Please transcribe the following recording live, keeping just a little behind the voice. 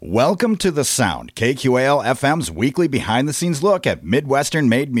Welcome to The Sound, KQAL FM's weekly behind-the-scenes look at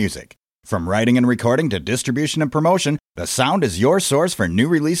Midwestern-made music. From writing and recording to distribution and promotion, The Sound is your source for new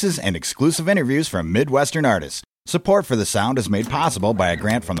releases and exclusive interviews from Midwestern artists. Support for The Sound is made possible by a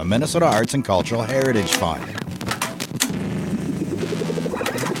grant from the Minnesota Arts and Cultural Heritage Fund.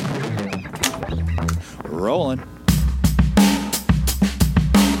 Rolling.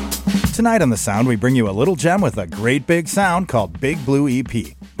 Tonight on The Sound, we bring you a little gem with a great big sound called Big Blue EP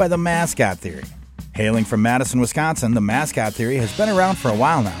by the Mascot Theory. Hailing from Madison, Wisconsin, the Mascot Theory has been around for a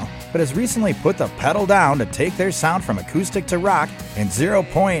while now, but has recently put the pedal down to take their sound from acoustic to rock in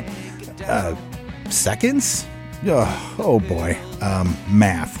 0.0 seconds? Oh boy.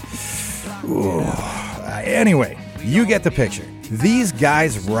 Math. Ooh. Anyway, you get the picture. These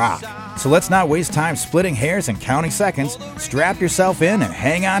guys rock. So let's not waste time splitting hairs and counting seconds. Strap yourself in and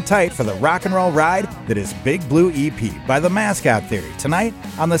hang on tight for the rock and roll ride that is Big Blue EP by the Mascot Theory, tonight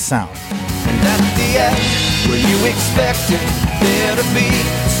on The Sound. And at the end, where you expected there to be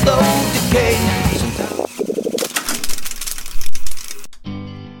a slow decay.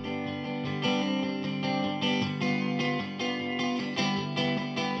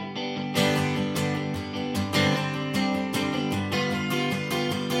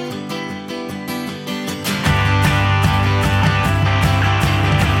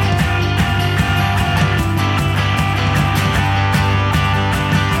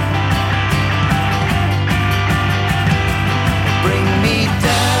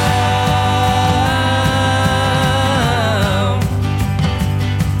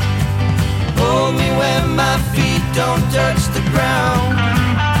 Don't touch the ground.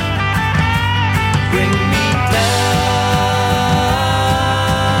 Bring me down.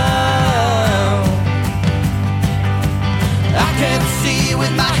 I can't see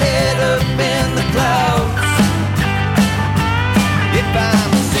with my head up in the clouds. If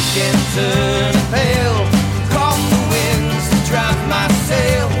I'm sick and turning pale, call the winds to drive my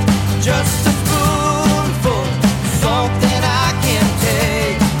sail. Just a spoonful, something I can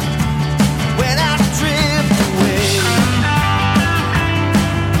take when I drift away.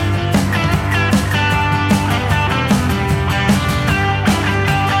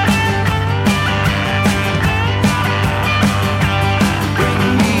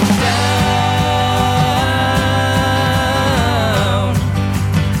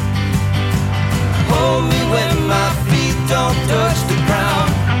 Don't touch the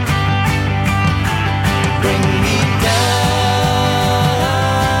ground. Bring me down.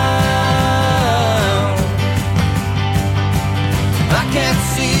 I can't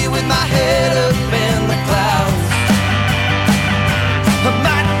see with my head up in the clouds. I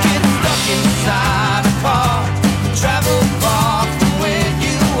might get stuck inside a car, travel far from where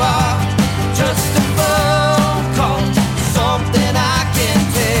you are. Just a phone call, something I can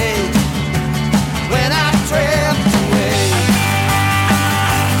take when I drift away.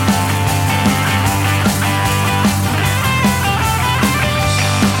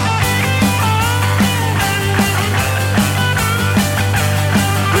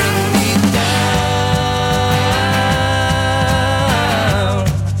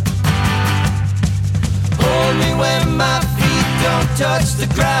 Touch the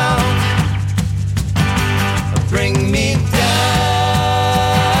ground. Bring me down.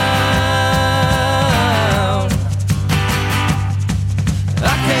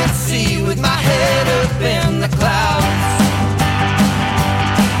 I can't see with my head up in the clouds.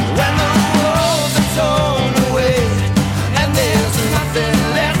 When the walls are torn away and there's nothing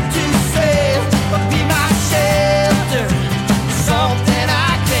left to say, but be my shelter, something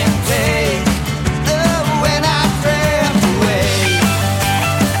I can take. When I drift away.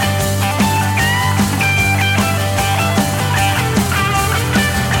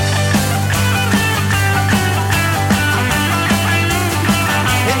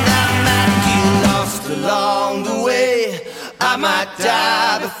 Along the way, I might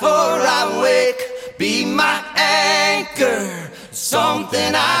die before I wake. Be my anchor,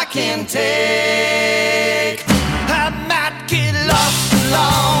 something I can take. I might get lost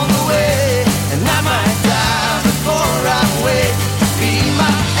along the way, and I might die before I wake. Be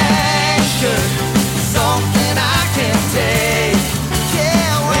my anchor, something I can take.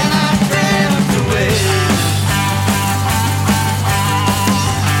 Yeah, when I drift away.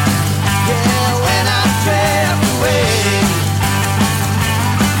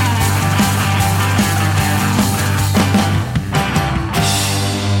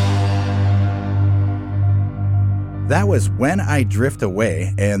 That was When I Drift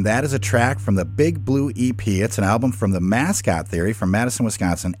Away, and that is a track from the Big Blue EP. It's an album from the Mascot Theory from Madison,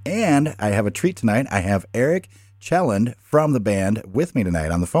 Wisconsin. And I have a treat tonight. I have Eric Chelland from the band with me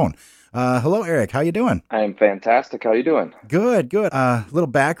tonight on the phone. Hello, Eric. How you doing? I am fantastic. How are you doing? Good, good. Little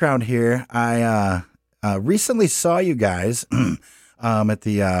background here. I recently saw you guys at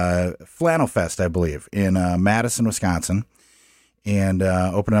the Flannel Fest, I believe, in Madison, Wisconsin, and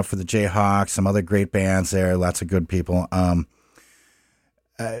opening up for the Jayhawks, some other great bands there, lots of good people. And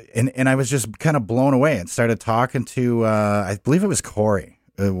I was just kind of blown away and started talking to, I believe it was Corey,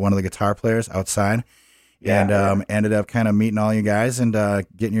 one of the guitar players outside, and ended up kind of meeting all you guys and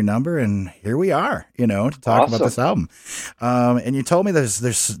getting your number, and here we are, to talk about this album. And you told me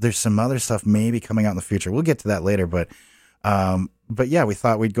there's some other stuff maybe coming out in the future. We'll get to that later, but yeah, we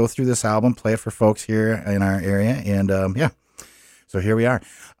thought we'd go through this album, play it for folks here in our area, and so here we are.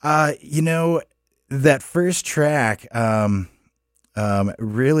 That first track,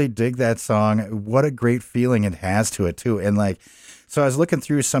 really dig that song. What a great feeling it has to it too. And so I was looking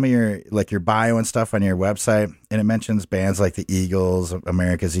through some of your bio and stuff on your website, and it mentions bands like the Eagles,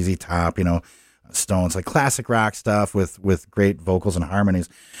 America's ZZ Top, Stones, like classic rock stuff with great vocals and harmonies.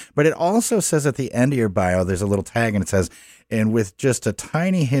 But it also says at the end of your bio, there's a little tag and it says, and with just a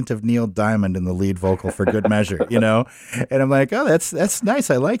tiny hint of Neil Diamond in the lead vocal for good measure, And I'm like, oh, that's nice.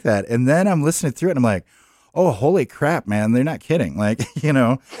 I like that. And then I'm listening through it and I'm like, oh, holy crap, man. They're not kidding.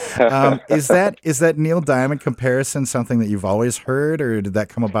 Is that Neil Diamond comparison something that you've always heard, or did that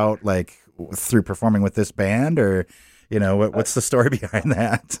come about through performing with this band, or, what's the story behind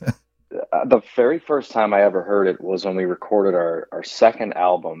that? The very first time I ever heard it was when we recorded our second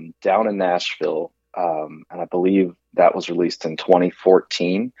album down in Nashville. And I believe that was released in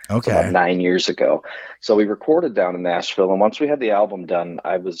 2014. Okay. So about 9 years ago. So we recorded down in Nashville. And once we had the album done,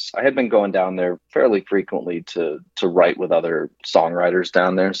 I had been going down there fairly frequently to write with other songwriters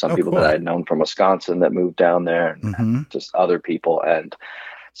down there. Some people cool. that I had known from Wisconsin that moved down there, and just other people. And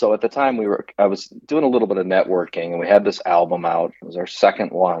so at the time I was doing a little bit of networking, and we had this album out. It was our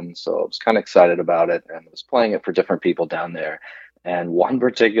second one. So I was kind of excited about it, and I was playing it for different people down there. And one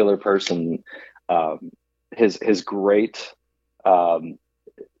particular person, his great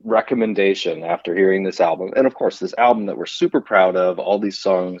recommendation after hearing this album, and of course this album that we're super proud of, all these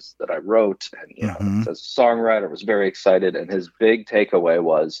songs that I wrote, and as a songwriter was very excited, and his big takeaway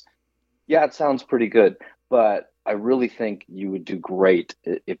was, yeah, it sounds pretty good, but I really think you would do great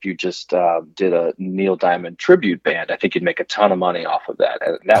if you just did a Neil Diamond tribute band. I think you'd make a ton of money off of that.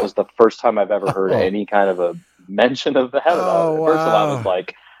 And that was the first time I've ever heard any kind of a mention of that. First of all, I was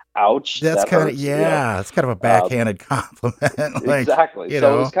like, ouch. That's kind of, it's kind of a backhanded compliment. Exactly.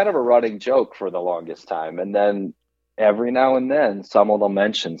 So it was kind of a running joke for the longest time. And then every now and then someone will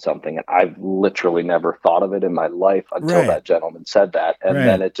mention something, and I've literally never thought of it in my life until that gentleman said that. And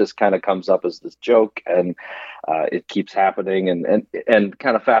then it just kind of comes up as this joke, and it keeps happening. And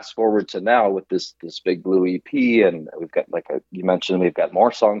kind of fast forward to now with this Big Blue EP, and we've got, you mentioned, we've got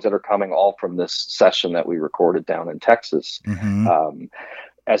more songs that are coming, all from this session that we recorded down in Texas.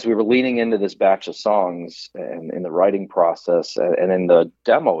 As we were leaning into this batch of songs and in the writing process and in the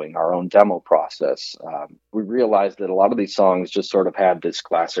demoing, our own demo process, we realized that a lot of these songs just sort of had this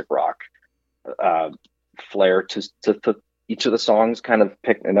classic rock flair to each of the songs kind of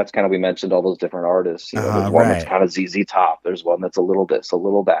picked. And that's kind of, we mentioned all those different artists. There's one that's kind of ZZ Top. There's one that's a little this, a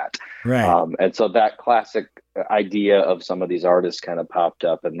little that. And so that classic idea of some of these artists kind of popped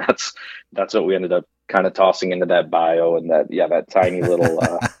up, and that's what we ended up kind of tossing into that bio, and that tiny little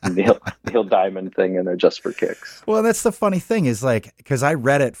Neil Diamond thing in there just for kicks. Well, that's the funny thing is, because I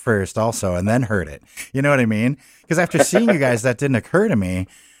read it first also and then heard it. You know what I mean? Because after seeing you guys, that didn't occur to me.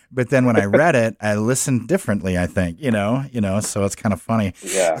 But then when I read it, I listened differently, I think, so it's kind of funny.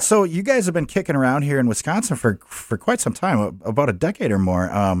 Yeah. So you guys have been kicking around here in Wisconsin for quite some time, about a decade or more.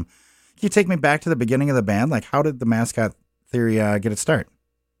 Can you take me back to the beginning of the band? How did the Mascot Theory get its start?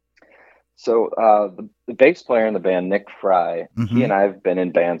 So the bass player in the band, Nick Fry, he and I have been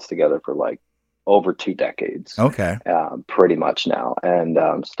in bands together for over 2 decades. Okay. Pretty much now. And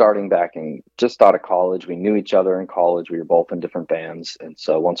starting back just out of college, we knew each other in college. We were both in different bands. And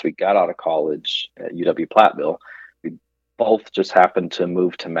so once we got out of college at UW-Platteville, we both just happened to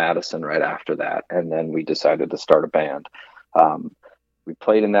move to Madison right after that. And then we decided to start a band. We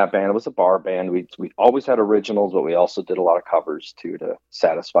played in that band. It was a bar band. We always had originals, but we also did a lot of covers too, to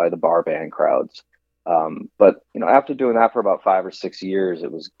satisfy the bar band crowds. But after doing that for about 5 or 6 years,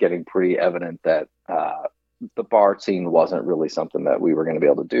 it was getting pretty evident that the bar scene wasn't really something that we were going to be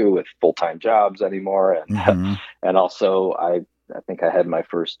able to do with full-time jobs anymore. And and also I think I had my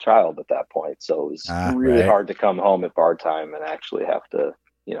first child at that point, so it was really hard to come home at bar time and actually have to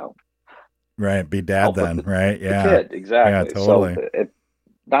be dad then, right? Yeah, the kid, exactly. Yeah, totally. So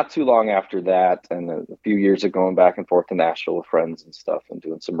not too long after that, and a few years of going back and forth to Nashville with friends and stuff and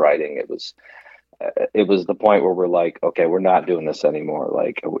doing some writing, it was the point where we're like, okay, we're not doing this anymore.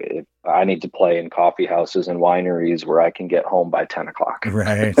 Like, I need to play in coffee houses and wineries where I can get home by 10 o'clock.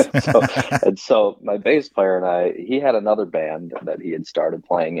 Right. so my bass player and he had another band that he had started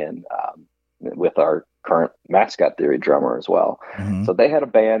playing in with our current Mascot Theory drummer as well. Mm-hmm. So they had a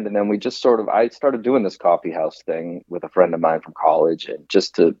band, and then we just I started doing this coffee house thing with a friend of mine from college, and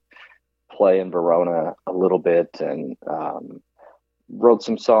just to play in Verona a little bit, and wrote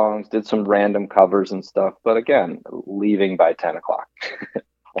some songs, did some random covers and stuff. But again, leaving by 10 o'clock,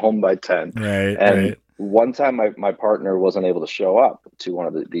 home by 10. Right. And one time my partner wasn't able to show up to one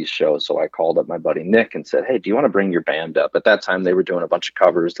of these shows. So I called up my buddy Nick and said, hey, do you want to bring your band up? At that time, they were doing a bunch of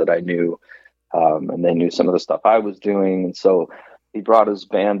covers that I knew. And they knew some of the stuff I was doing. And so he brought his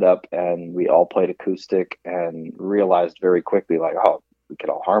band up, and we all played acoustic, and realized very quickly, like, oh, we could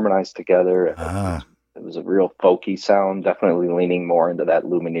all harmonize together. It was a real folky sound, definitely leaning more into that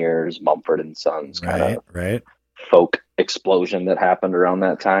Lumineers, Mumford & Sons kind of folk explosion that happened around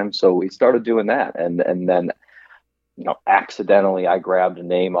that time. So we started doing that. And then, accidentally I grabbed a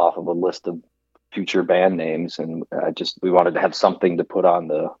name off of a list of future band names, and we wanted to have something to put on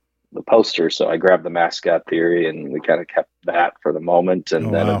the poster. So I grabbed the Mascot Theory, and we kind of kept that for the moment.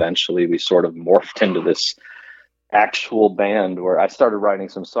 And then eventually we sort of morphed into this actual band where I started writing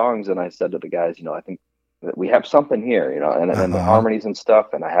some songs, and I said to the guys, I think that we have something here, and then the harmonies and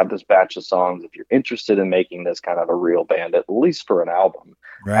stuff. And I have this batch of songs. If you're interested in making this kind of a real band, at least for an album,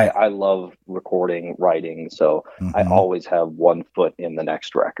 I love recording, writing. So I always have one foot in the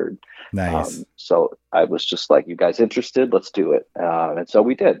next record. Nice. So I was just like, you guys interested? Let's do it. And so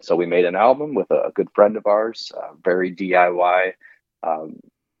we did. So we made an album with a good friend of ours, very DIY,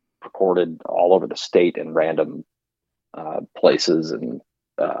 recorded all over the state in random places and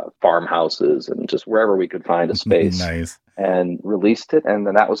farmhouses and just wherever we could find a space. Nice. And released it. And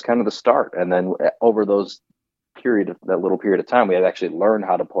then that was kind of the start. And then over that little period of time, we had actually learned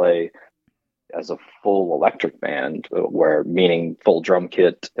how to play as a full electric band, meaning full drum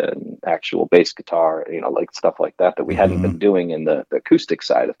kit and actual bass guitar, like stuff like that we hadn't been doing in the acoustic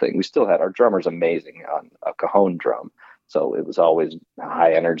side of things. We still had our drummer's amazing on a cajon drum. So it was always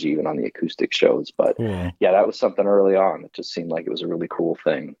high energy, even on the acoustic shows. But yeah, that was something early on. It just seemed like it was a really cool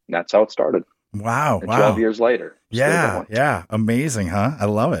thing. And that's how it started. Wow. And 12 years later. Yeah. Amazing, huh? I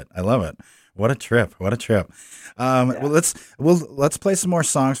love it. What a trip. Well, let's play some more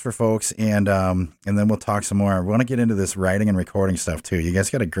songs for folks, and then we'll talk some more. I want to get into this writing and recording stuff too. You guys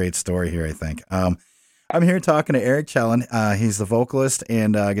got a great story here, I think. I'm here talking to Eric Chellan. He's the vocalist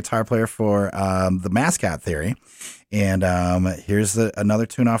and guitar player for the Mascot Theory. And here's another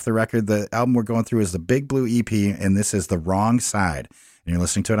tune off the record. The album we're going through is the Big Blue EP, and this is The Wrong Side. And you're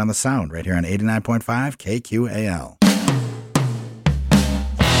listening to it on The Sound right here on 89.5 KQAL.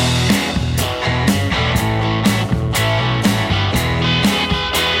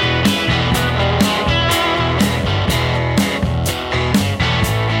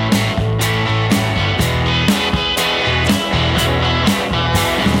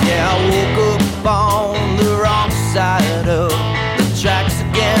 On the wrong side of the tracks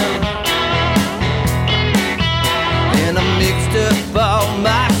again, and I mixed up all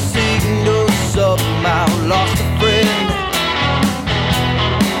my signals, somehow lost a friend.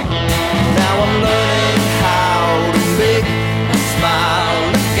 Now I'm learning how to make a smile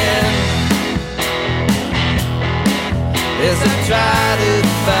again, as I try to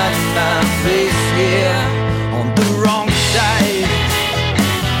find my place here on the wrong side.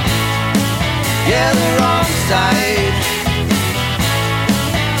 Yeah, the wrong side.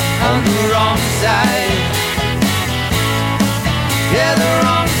 On the wrong side. Yeah, the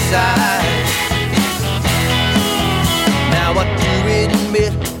wrong side. Now I do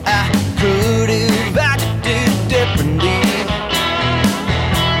admit I could have acted differently,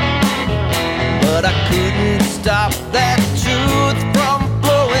 but I couldn't stop that truth from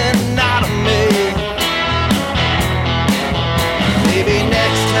flowing out of me. Maybe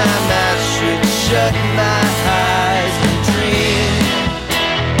next time I should shut my eyes and dream,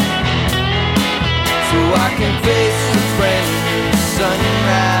 so I can face the brand new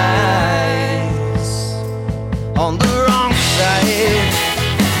sunrise. On the wrong side.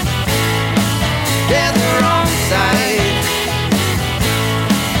 Yeah, the wrong side.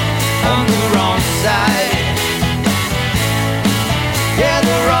 On the wrong side. Yeah,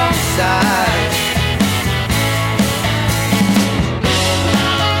 the wrong side.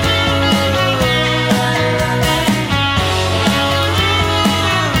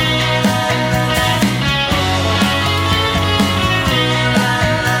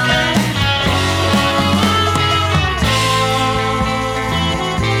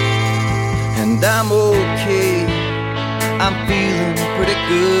 and I'm okay. I'm feeling pretty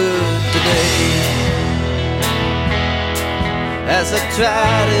good today. As I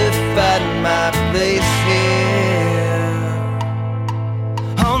try to find my place here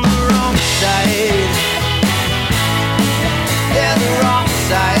on the wrong side. Yeah, the wrong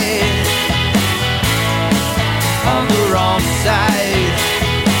side. On the wrong side.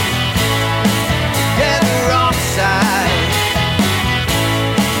 Yeah, the wrong side.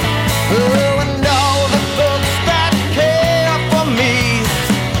 Oh, and all the folks that care for me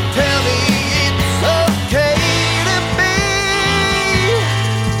tell me it's okay to be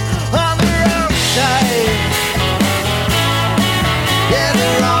on the wrong side. Yeah, the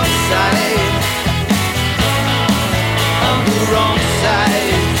wrong side. On the wrong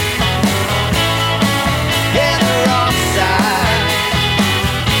side. Yeah, the wrong side.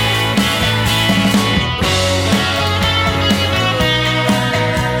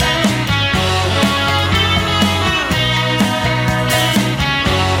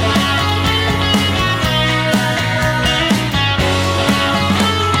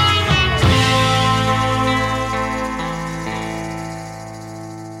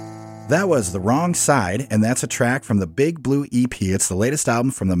 That was The Wrong Side, and that's a track from the Big Blue EP. It's the latest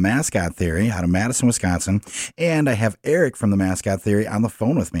album from the Mascot Theory out of Madison, Wisconsin. And I have Eric from the Mascot Theory on the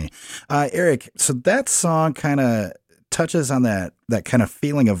phone with me. Eric, so that song kind of touches on that kind of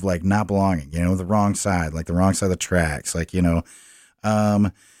feeling of like not belonging, you know, the wrong side, like the wrong side of the tracks. Like, you know,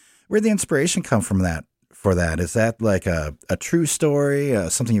 where'd the inspiration come from that? For that? Is that like a true story,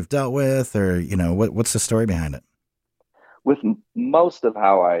 something you've dealt with, or, you know, what's the story behind it? With most of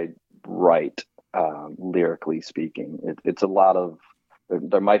how I write, lyrically speaking, it's a lot of,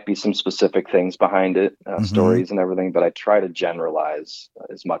 there might be some specific things behind it, stories and everything, but I try to generalize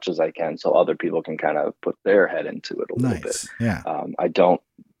as much as I can so other people can kind of put their head into it a little bit. Yeah. I don't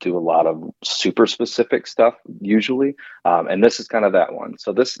do a lot of super specific stuff usually, and this is kind of that one.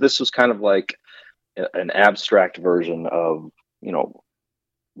 So this was kind of like an abstract version of, you know,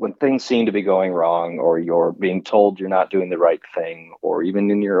 when things seem to be going wrong, or you're being told you're not doing the right thing, or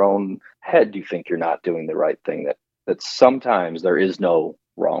even in your own head you think you're not doing the right thing, that sometimes there is no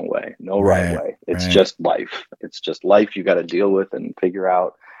wrong way, no right way. It's just life. It's just life you got to deal with and figure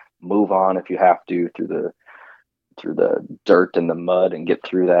out, move on if you have to, through the dirt and the mud, and get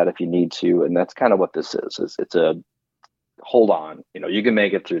through that if you need to. And that's kind of what this is. It's a hold on, you know, you can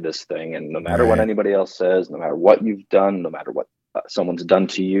make it through this thing, and no matter what anybody else says, no matter what you've done, no matter what someone's done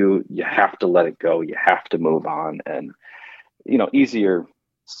to you, you have to let it go. You have to move on. And, you know, easier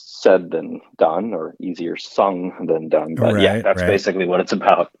said than done, or easier sung than done. But that's basically what it's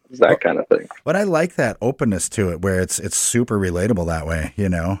about. It's that kind of thing. But I like that openness to it, where it's super relatable that way, you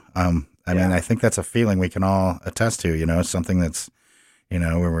know? I mean, I think that's a feeling we can all attest to, you know, something that's, you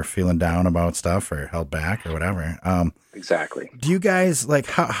know, where we're feeling down about stuff or held back or whatever. Exactly. Do you guys, like,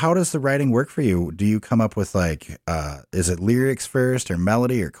 how does the writing work for you? Do you come up with, like, is it lyrics first, or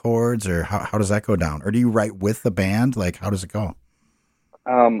melody, or chords, or how does that go down? Or do you write with the band? Like, how does it go?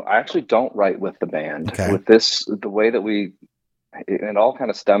 I actually don't write with the band. Okay. With this, the way that it all kind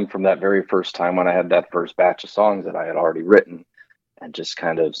of stemmed from that very first time when I had that first batch of songs that I had already written, and just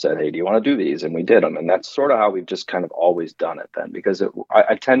kind of said, hey, do you want to do these? And we did them. And that's sort of how we've just kind of always done it then, because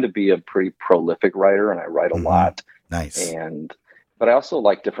I tend to be a pretty prolific writer, and I write a lot. Nice. But I also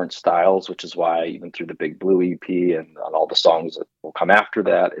like different styles, which is why even through the Big Blue EP and on all the songs that will come after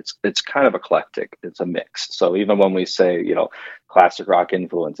that, it's kind of eclectic. It's a mix. So even when we say, you know, classic rock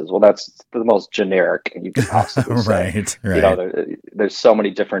influences, well, that's the most generic you can possibly say. Right. You know, there's so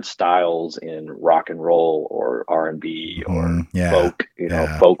many different styles in rock and roll, or R&B, or folk, you know,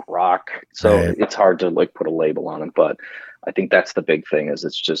 folk rock. So it's hard to like put a label on it. But I think that's the big thing, is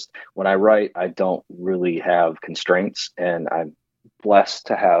it's just, when I write, I don't really have constraints, and I'm blessed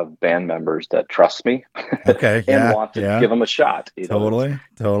to have band members that trust me and want to give them a shot. Totally.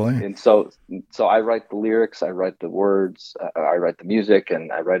 And so I write the lyrics, I write the words, I write the music,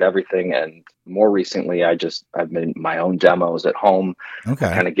 and I write everything. And more recently, I've made my own demos at home.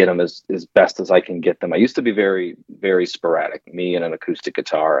 Kind of get them as best as I can get them. I used to be very, very sporadic, me and an acoustic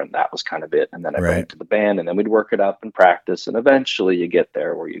guitar, and that was kind of it. And then I went to the band, and then we'd work it up and practice, and eventually you get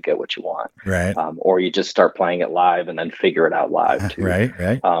there where you get what you want. Or you just start playing it live and then figure it out live too.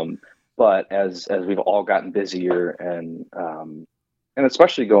 But as we've all gotten busier, and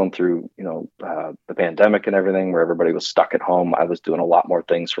especially going through, you know, the pandemic and everything, where everybody was stuck at home, I was doing a lot more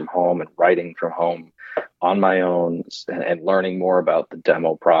things from home and writing from home on my own, and learning more about the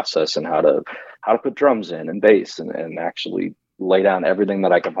demo process, and how to put drums in and bass, and actually lay down everything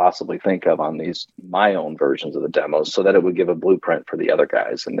that I could possibly think of on my own versions of the demos so that it would give a blueprint for the other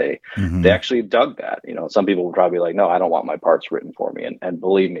guys. And they actually dug that. Some people would probably be like, no, I don't want my parts written for me. And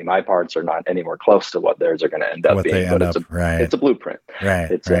believe me, my parts are not anywhere close to what theirs are going to end up being, but it's a blueprint.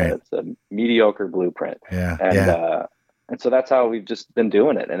 Right. It's a mediocre blueprint. Yeah. And so that's how we've just been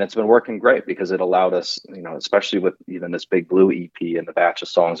doing it. And it's been working great because it allowed us, especially with even this Big Blue EP and the batch of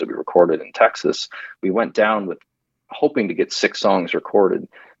songs that we recorded in Texas, we went down with hoping to get 6 songs recorded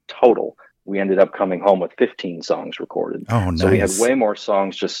total. We ended up coming home with 15 songs recorded. Oh, nice. So we had way more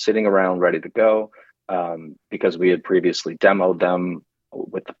songs just sitting around ready to go because we had previously demoed them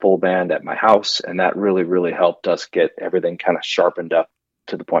with the full band at my house. And that really, really helped us get everything kind of sharpened up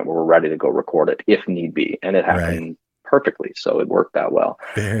to the point where we're ready to go record it if need be. And it happened perfectly. So it worked out well.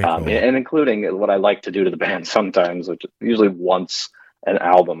 Very cool. And including what I like to do to the band sometimes, which is usually once an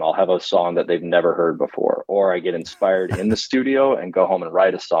album, I'll have a song that they've never heard before, or I get inspired in the studio and go home and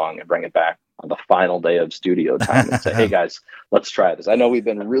write a song and bring it back on the final day of studio time and say, hey guys, let's try this. I know we've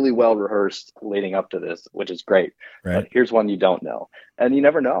been really well rehearsed leading up to this, which is great, but here's one you don't know. And you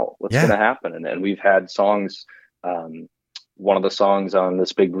never know what's going to happen. And we've had songs, one of the songs on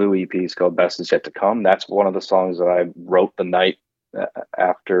this Big Blue EP is called Best Is Yet to Come. That's one of the songs that I wrote the night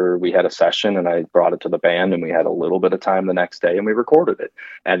after we had a session, and I brought it to the band, and we had a little bit of time the next day and we recorded it.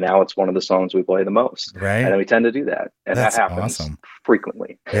 And now it's one of the songs we play the most. Right. And we tend to do that. And that's that happens awesome.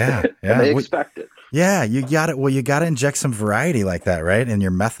 Frequently. Yeah. And they expect it. Yeah, you got it. Well, you got to inject some variety like that, right? In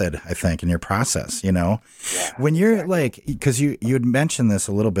your method, I think, in your process, when you're because you had mentioned this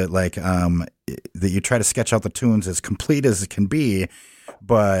a little bit, that you try to sketch out the tunes as complete as it can be,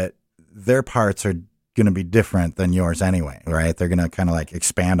 but their parts are going to be different than yours anyway, right? They're going to kind of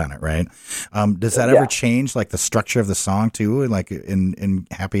expand on it, right? Does that ever change the structure of the song too, in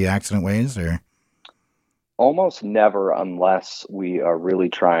happy accident ways, or? Almost never, unless we are really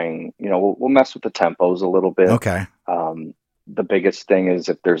trying, we'll mess with the tempos a little bit. Okay. The biggest thing is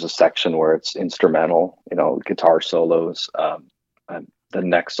if there's a section where it's instrumental, guitar solos. The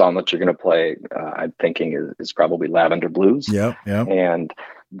next song that you're going to play, I'm thinking is probably Lavender Blues. Yeah. And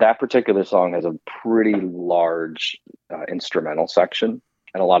that particular song has a pretty large instrumental section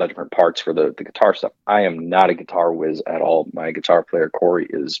and a lot of different parts for the guitar stuff. I am not a guitar whiz at all. My guitar player, Corey,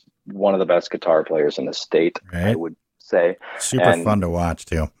 is one of the best guitar players in the state, I would say. Super fun to watch,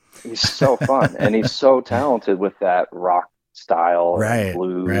 too. He's so fun. And he's so talented with that rock style and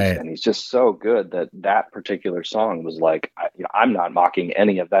blues. And he's just so good that particular song was I'm not mocking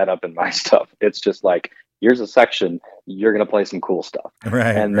any of that up in my stuff. It's just here's a section, you're going to play some cool stuff.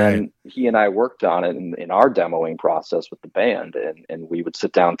 Right. And then he and I worked on it in our demoing process with the band, and we would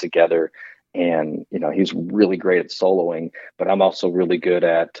sit down together, and, he's really great at soloing, but I'm also really good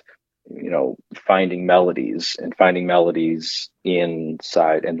at, finding melodies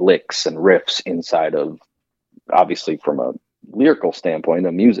inside, and licks and riffs inside of, obviously from a lyrical standpoint,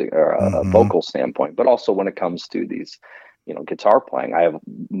 a music or a vocal standpoint, but also when it comes to these, guitar playing. I have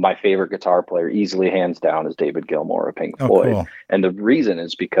my favorite guitar player, easily hands down, is David Gilmour of Pink Floyd. Cool. And the reason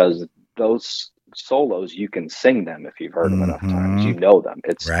is because those solos, you can sing them if you've heard them enough times. You know them.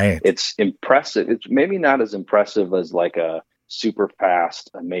 It's impressive. It's maybe not as impressive as a super fast,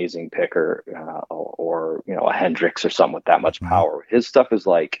 amazing picker or a Hendrix or something with that much power. His stuff is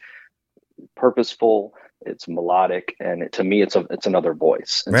purposeful. It's melodic, and to me, it's another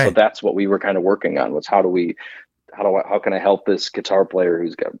voice. And so that's what we were kind of working on, was how can I help this guitar player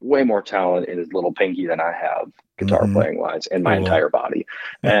who's got way more talent in his little pinky than I have guitar playing wise in my entire body,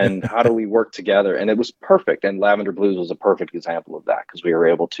 and how do we work together? And it was perfect. And Lavender Blues was a perfect example of that, because we were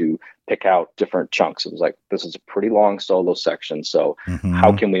able to pick out different chunks. It was this is a pretty long solo section, so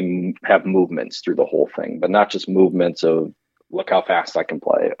how can we have movements through the whole thing, but not just movements of look how fast I can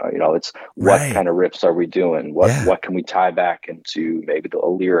play. It's what kind of riffs are we doing? What can we tie back into maybe a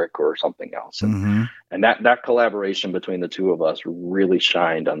lyric or something else? And that collaboration between the two of us really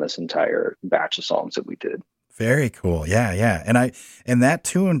shined on this entire batch of songs that we did. Very cool. Yeah. And that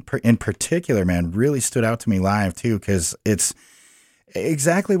tune in particular, man, really stood out to me live too, because it's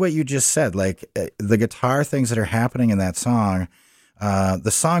exactly what you just said. The guitar things that are happening in that song.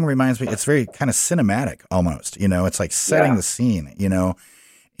 The song reminds me, it's very kind of cinematic almost, it's setting the scene,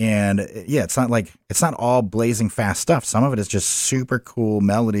 and it's not all blazing fast stuff. Some of it is just super cool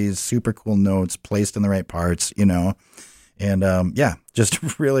melodies, super cool notes placed in the right parts, and,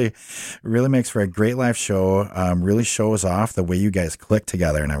 just really, really makes for a great live show. Really shows off the way you guys click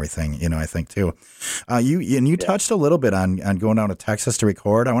together and everything, I think too. You touched a little bit on going down to Texas to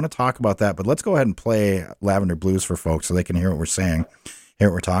record. I want to talk about that, but let's go ahead and play Lavender Blues for folks so they can hear what we're saying, hear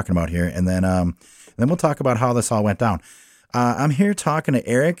what we're talking about here. And then we'll talk about how this all went down. I'm here talking to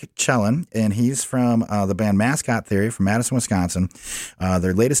Eric Chellin, and he's from the band Mascot Theory from Madison, Wisconsin.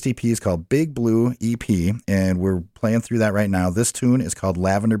 Their latest EP is called Big Blue EP, and we're playing through that right now. This tune is called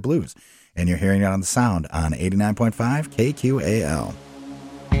Lavender Blues, and you're hearing it on the sound on 89.5 KQAL.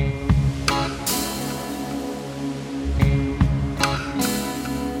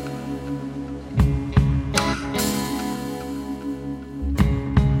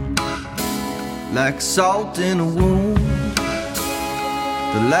 Like salt in a wound,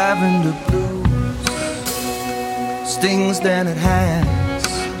 the lavender blues stings than it has,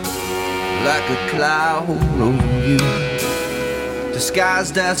 like a cloud over you,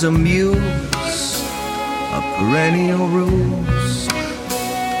 disguised as a muse, a perennial rose,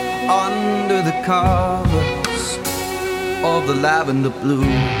 under the covers of the lavender blues.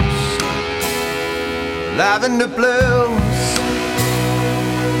 Lavender blues,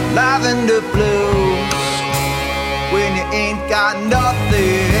 lavender blues. When you ain't got nothing,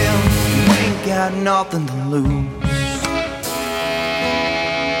 you ain't got nothing to lose.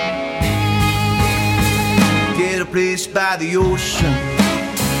 Get a place by the ocean,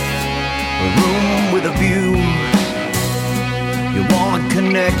 a room with a view. You want a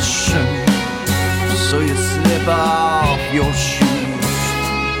connection, so you slip off your shoes.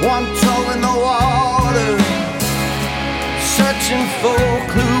 One toe in the water, searching for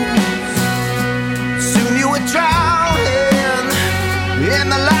clues. Soon you were drowning in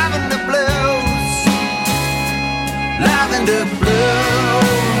the lavender blues. Lavender blues,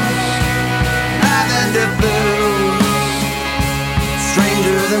 lavender blues.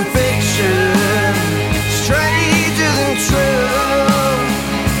 Stranger than fiction, stranger than true.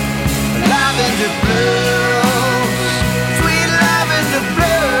 Lavender blues, sweet lavender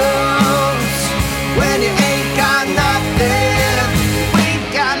blues. When you ain't got nothing, you ain't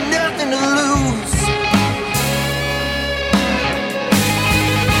got nothing to lose.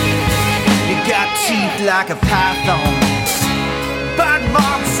 You got teeth like a python, bite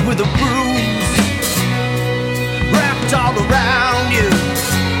marks with a bruise, wrapped all around you.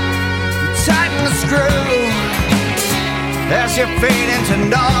 You tighten the screw as you fade into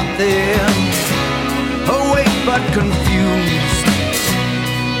nothing, awake but confused.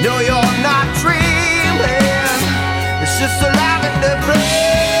 No, you're not dreaming, it's just a lavender blues.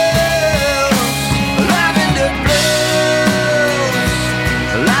 Lavender blues,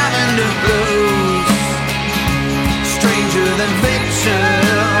 lavender blues. Stranger than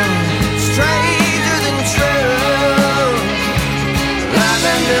fiction, stranger than true.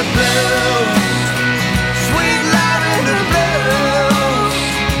 Lavender blues, sweet lavender blues.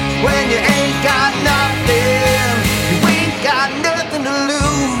 When you ain't got nothing, you ain't got nothing to lose.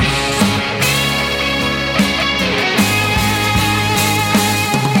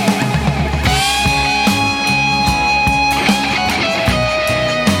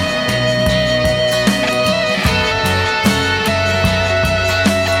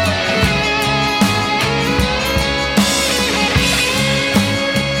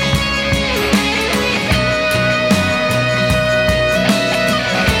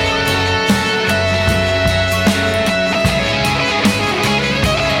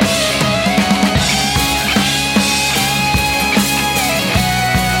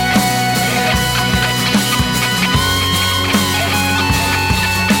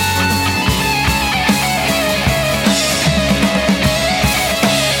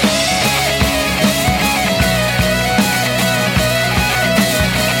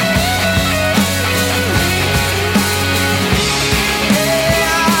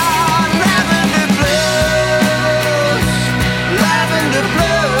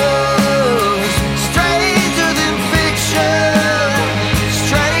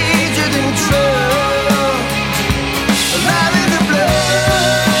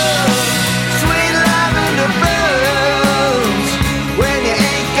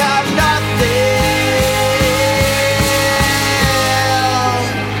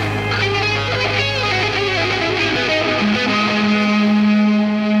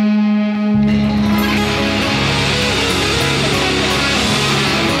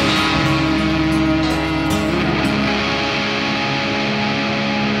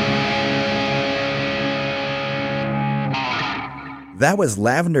 That was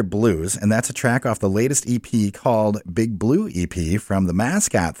Lavender Blues, and that's a track off the latest EP called Big Blue EP from the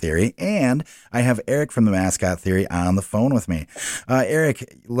Mascot Theory, and I have Eric from the Mascot Theory on the phone with me.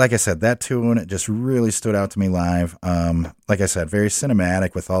 Eric, like I said, that tune just really stood out to me live. Like I said, very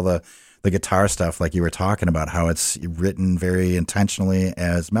cinematic with all the guitar stuff, like you were talking about, how it's written very intentionally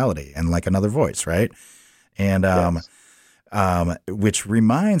as melody and like another voice, right? And Yes. Which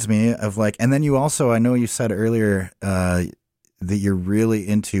reminds me of like, and then you also, I know you said earlier, that you're really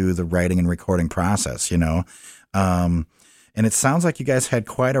into the writing and recording process, and it sounds like you guys had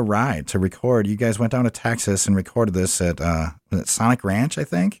quite a ride to record. You guys went down to Texas and recorded this at Sonic Ranch, I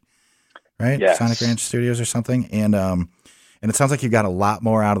think, right? Yes. Sonic Ranch Studios or something. And it sounds like you got a lot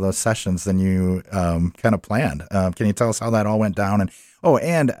more out of those sessions than you kind of planned. Can you tell us how that all went down? And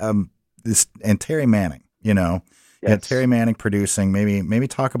Terry Manning, you had Terry Manning producing. Maybe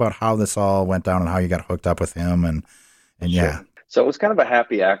talk about how this all went down and how you got hooked up with him. And Sure. Yeah. So it was kind of a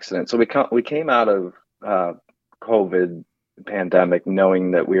happy accident. So we came out of COVID pandemic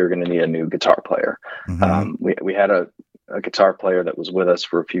knowing that we were going to need a new guitar player. Mm-hmm. We had a guitar player that was with us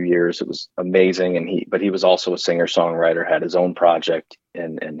for a few years. It was amazing. But he was also a singer songwriter, had his own project,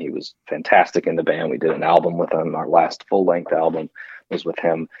 and he was fantastic in the band. We did an album with him. Our last full length album was with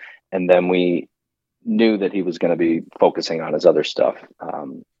him. And then we knew that he was going to be focusing on his other stuff,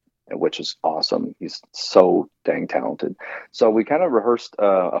 which is awesome. He's so dang talented. So we kind of rehearsed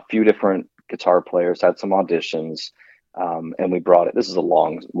a few different guitar players, had some auditions, and we brought it. This is a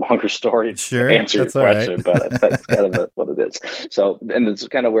longer story to answer your question, right. But that's kind of what it is. So, and this is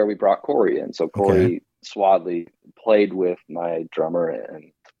kind of where we brought Corey in. So Corey Swadley played with my drummer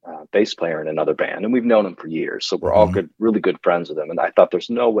and bass player in another band, and we've known him for years. So we're all really good friends with him. And I thought there's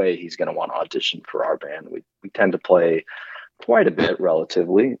no way he's going to want to audition for our band. We tend to play quite a bit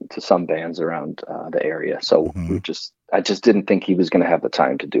relatively to some bands around the area. So I just didn't think he was going to have the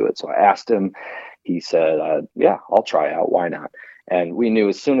time to do it. So I asked him. He said, yeah, I'll try out. Why not? And we knew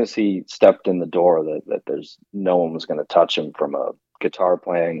as soon as he stepped in the door that there's no one was going to touch him from a guitar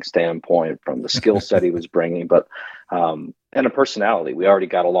playing standpoint, from the skill set he was bringing, but and a personality. We already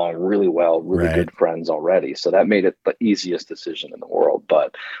got along really well, really good friends already. So that made it the easiest decision in the world.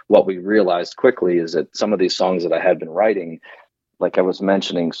 But what we realized quickly is that some of these songs that I had been writing, like I was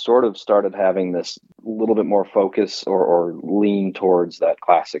mentioning, sort of started having this little bit more focus or lean towards that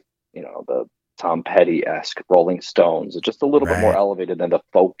classic, the Tom Petty-esque Rolling Stones, just a little bit more elevated than the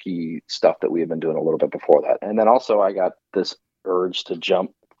folky stuff that we had been doing a little bit before that. And then also I got this urge to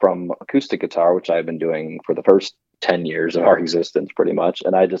jump from acoustic guitar, which I've been doing for the first 10 years of our existence pretty much.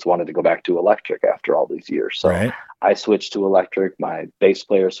 And I just wanted to go back to electric after all these years. So I switched to electric. My bass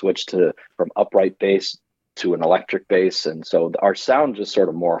player switched from upright bass to an electric bass. And so our sound just sort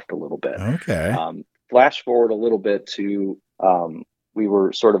of morphed a little bit. Okay. Flash forward a little bit to, we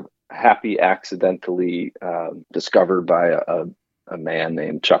were sort of accidentally discovered by a man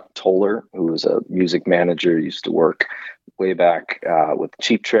named Chuck Toller, who was a music manager, used to work way back with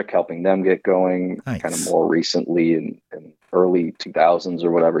Cheap Trick, helping them get going. Kind of more recently in early 2000s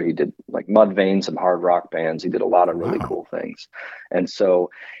or whatever, he did like Mudvayne, some hard rock bands. He did a lot of really cool things. And so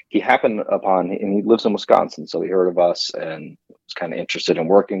he happened upon, and he lives in Wisconsin, so he heard of us and was kind of interested in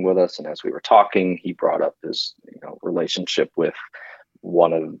working with us. And as we were talking, he brought up his relationship with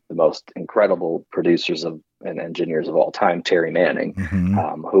one of the most incredible producers and engineers of all time, Terry Manning,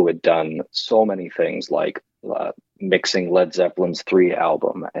 who had done so many things like mixing Led Zeppelin's 3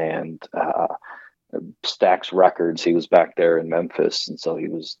 album and Stax Records. He was back there in Memphis, and so he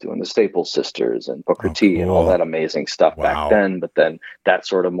was doing the Staple Sisters and Booker T and all that amazing stuff back then. But then that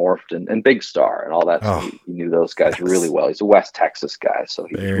sort of morphed and Big Star and all that. So he knew those guys really well. He's a West Texas guy, so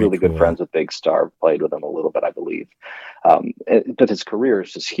he's really good friends with Big Star. Played with him a little bit, I believe. But his career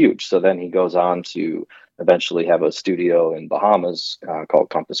is just huge. So then he goes on to eventually have a studio in Bahamas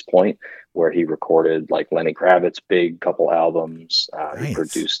called Compass Point, where he recorded like Lenny Kravitz's big couple albums. He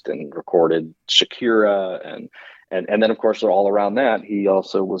produced and recorded Shakira, and then of course all around that he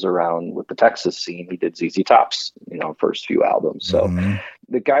also was around with the Texas scene. He did ZZ Top's first few albums. So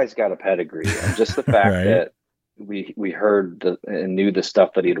the guy's got a pedigree, and just the fact that we heard and knew the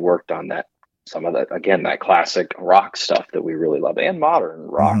stuff that he had worked on, that some of that, again, that classic rock stuff that we really love, and modern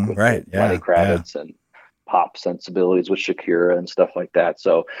rock with Lenny Kravitz and pop sensibilities with Shakira and stuff like that.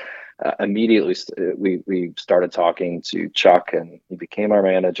 So immediately we started talking to Chuck, and he became our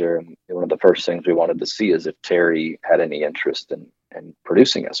manager. And one of the first things we wanted to see is if Terry had any interest in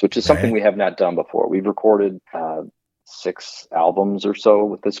producing us, which is something we have not done before. We've recorded 6 albums or so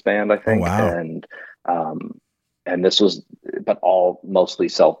with this band, I think. And this was, but all mostly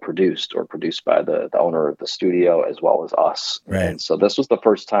self-produced or produced by the owner of the studio as well as us. And so this was the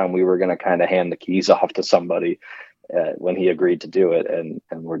first time we were going to kind of hand the keys off to somebody when he agreed to do it. And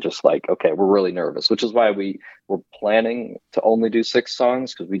we're just like, okay, we're really nervous, which is why we were planning to only do 6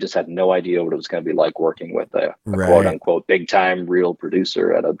 songs, because we just had no idea what it was going to be like working with a quote unquote big time real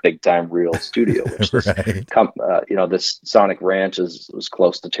producer at a big time real studio, which this Sonic Ranch was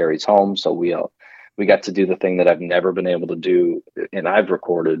close to Terry's home. So we got to do the thing that I've never been able to do. And I've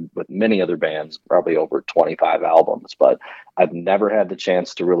recorded with many other bands, probably over 25 albums, but I've never had the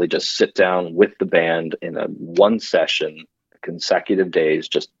chance to really just sit down with the band in a one session, consecutive days,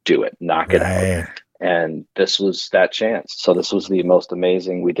 just do it, knock it out. And this was that chance. So this was the most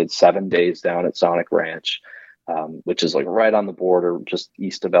amazing. We did 7 days down at Sonic Ranch, which is like right on the border, just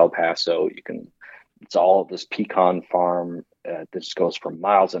east of El Paso. It's all this pecan farm. This goes for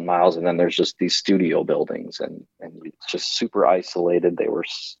miles and miles. And then there's just these studio buildings and it's just super isolated.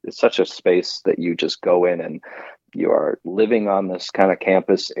 It's such a space that you just go in and you are living on this kind of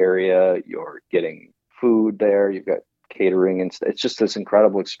campus area. You're getting food there. You've got catering, and it's just this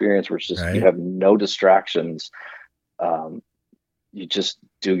incredible experience where it's just you have no distractions. You just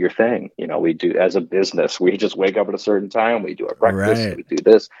do your thing. We do, as a business, we just wake up at a certain time, we do our breakfast, we do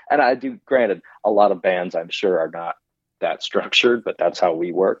this. And I do, granted, a lot of bands I'm sure are not that structured, but that's how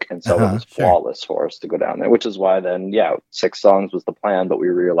we work. And so it was flawless for us to go down there, which is why then 6 songs was the plan, but we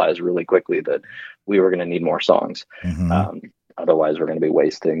realized really quickly that we were going to need more songs. Otherwise we're going to be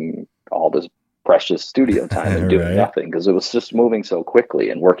wasting all this precious studio time and doing nothing, because it was just moving so quickly.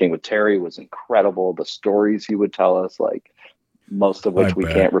 And working with Terry was incredible. The stories he would tell us, like most of which we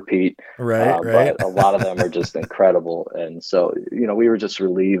can't repeat, but a lot of them are just incredible. And so, we were just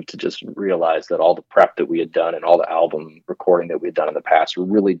relieved to just realize that all the prep that we had done and all the album recording that we had done in the past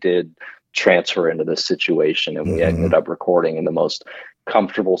really did transfer into this situation. And we ended up recording in the most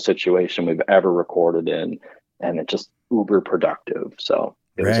comfortable situation we've ever recorded in, and it just uber productive. So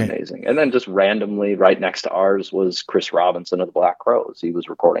it was amazing. And then just randomly right next to ours was Chris Robinson of the Black Crowes. He was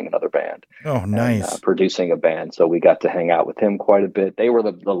recording another band. Oh, nice. And, producing a band. So we got to hang out with him quite a bit. They were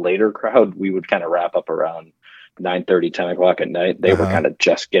the later crowd. We would kind of wrap up around 9:30, 10 o'clock at night. They were kind of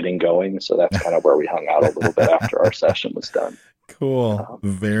just getting going. So that's kind of where we hung out a little bit after our session was done. Cool.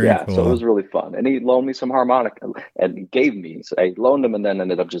 Very cool. So it was really fun. And he loaned me some harmonica and he gave me, so I loaned him and then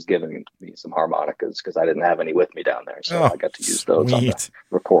ended up just giving me some harmonicas because I didn't have any with me down there. So I got to use those on the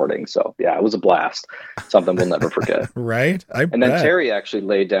recording. So it was a blast. Something we'll never forget. And then Terry actually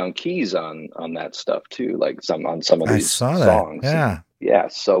laid down keys on that stuff too, like on some of these songs.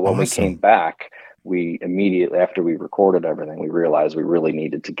 So when we came back, we immediately, after we recorded everything, we realized we really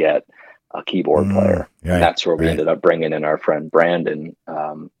needed to get a keyboard player. And that's where we ended up bringing in our friend Brandon,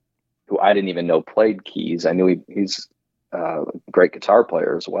 who I didn't even know played keys. I knew he's a great guitar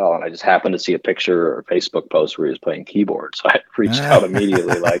player as well. And I just happened to see a picture or a Facebook post where he was playing keyboard. So I reached out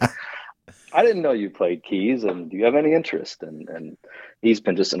immediately like, I didn't know you played keys, and do you have any interest? And he's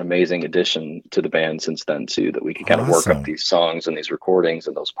been just an amazing addition to the band since then too, that we could kind of work up these songs and these recordings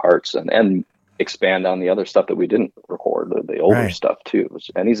and those parts and expand on the other stuff that we didn't record, the older stuff too.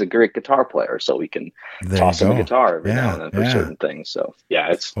 And he's a great guitar player, so we can toss him a guitar every now and then for certain things. So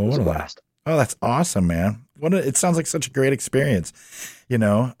it was a blast. Oh, that's awesome, man. It sounds like such a great experience.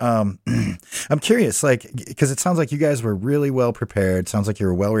 I'm curious, because it sounds like you guys were really well prepared. Sounds like you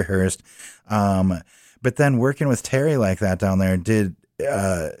were well rehearsed. But then working with Terry like that down there, did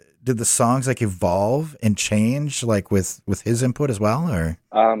the songs evolve and change with his input as well, or?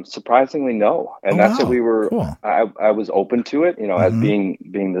 Surprisingly, no. And that's what we were, cool. I was open to it, as being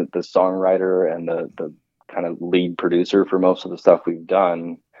the songwriter and the kind of lead producer for most of the stuff we've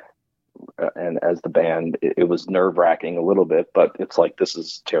done. And as the band, it was nerve wracking a little bit, but it's like, this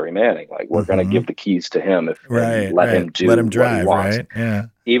is Terry Manning. Like, we're going to give the keys to him and let him do what he wants. Yeah.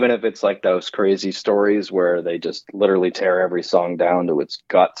 Even if it's like those crazy stories where they just literally tear every song down to its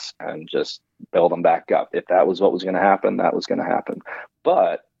guts and just build them back up. If that was what was going to happen, that was going to happen.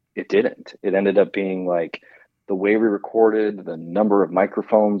 But it didn't. It ended up being like, the way we recorded, the number of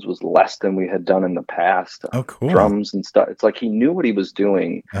microphones was less than we had done in the past. Oh, cool. Drums and stuff. It's like he knew what he was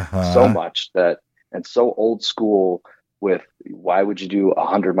doing so much and so old school with, why would you do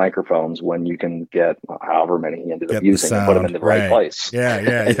 100 microphones when you can get however many he ended up using and put them in the right place?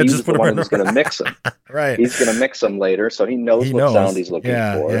 Yeah. He's the one who's going to mix them. He's going to mix them later. So he knows what sound he's looking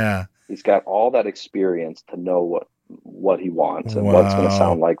for. Yeah. He's got all that experience to know what he wants and what's going to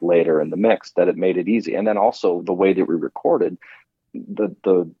sound like later in the mix, that it made it easy. And then also the way that we recorded,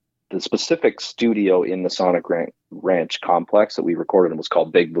 the specific studio in the Sonic Ranch complex that we recorded in was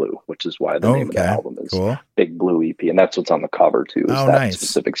called Big Blue, which is why the name of the album is Big Blue EP. And that's what's on the cover too, is that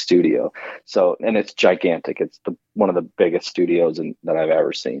specific studio. So, and it's gigantic. It's one of the biggest studios that I've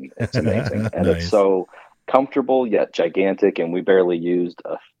ever seen. It's amazing. And it's so comfortable yet gigantic, and we barely used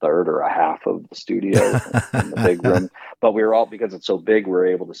a third or a half of the studio in the big room, but we were all, because it's so big, we're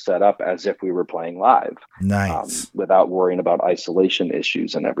able to set up as if we were playing live, without worrying about isolation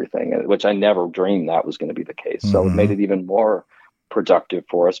issues and everything, which I never dreamed that was going to be the case. So it made it even more productive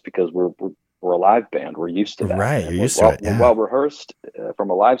for us, because we're we're a live band. We're used to that. Right. You're used to it. Yeah. We're well rehearsed from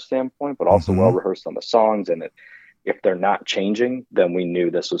a live standpoint, but also Mm-hmm. well rehearsed on the songs. And if they're not changing, then we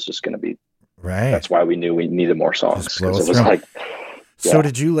knew this was just going to be right. That's why we knew we needed more songs, because it was through. like. So yeah.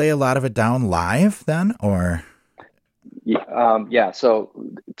 did you lay a lot of it down live then, or? Yeah. So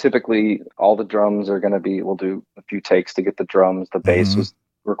typically all the drums are going to be, we'll do a few takes to get the drums. The bass Mm-hmm. was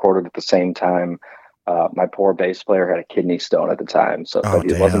recorded at the same time. My poor bass player had a kidney stone at the time, but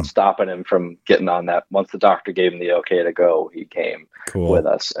he wasn't stopping him from getting on that. Once the doctor gave him the okay to go, he came with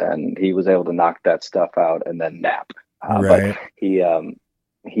us, and he was able to knock that stuff out and then nap. Right. But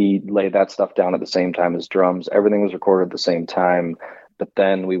he laid that stuff down at the same time as drums. Everything was recorded at the same time. But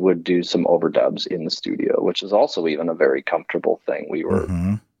then we would do some overdubs in the studio, which is also even a very comfortable thing. We were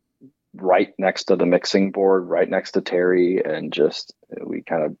mm-hmm. right next to the mixing board, right next to Terry, and we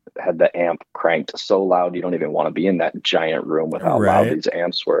kind of had the amp cranked so loud you don't even want to be in that giant room with how loud these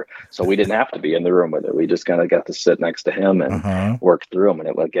amps were. So we didn't have to be in the room with it. We just kind of got to sit next to him and work through them. And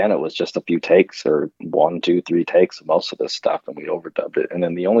it was just a few takes, or 1, 2, 3 takes of most of this stuff, and we overdubbed it. And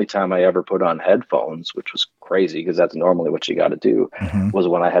then the only time I ever put on headphones, which was crazy because that's normally what you got to do, was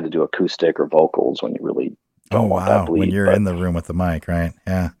when I had to do acoustic or vocals, when you really don't want that bleed. When you're in the room with the mic, right?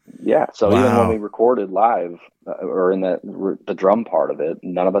 Yeah. So even when we recorded live, or in the drum part of it,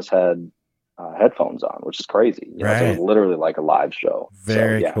 none of us had headphones on, which is crazy. So it was literally like a live show.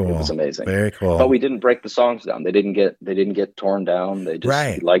 Very cool. It was amazing. Very cool. But we didn't break the songs down. They didn't get torn down. They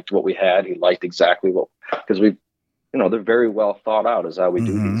just he liked what we had. He liked exactly because they're very well thought out as how we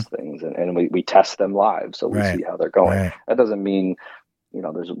do these things, and we test them live, so we see how they're going. That doesn't mean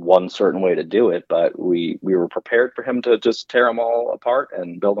there's one certain way to do it, but we were prepared for him to just tear them all apart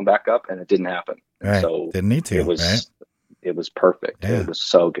and build them back up, and it didn't happen. So didn't need to. It was perfect. It was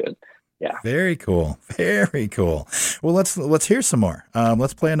so good. Yeah. Very cool. Very cool. Well, let's hear some more.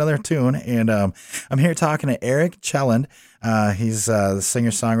 Let's play another tune. And I'm here talking to Eric Chelland. He's the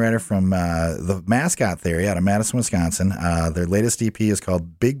singer-songwriter from the Mascot Theory out of Madison, Wisconsin. Their latest EP is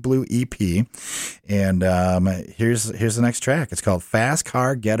called Big Blue EP. And here's the next track. It's called Fast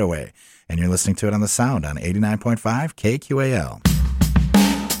Car Getaway. And you're listening to it on The Sound on 89.5 KQAL.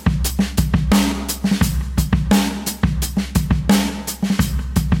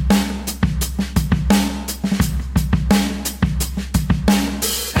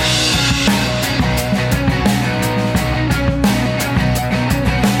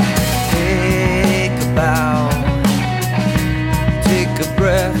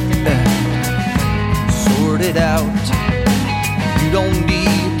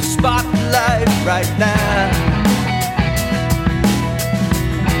 Right now,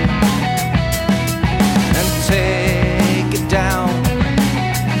 and take it down,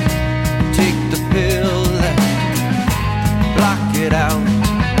 take the pill, block it out.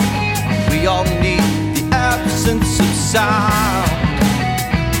 We all need the absence of sound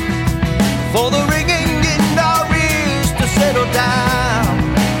for the ringing in our ears to settle down.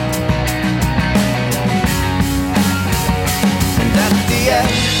 And at the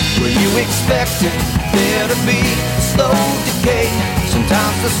end, where you expected there to be a slow decay,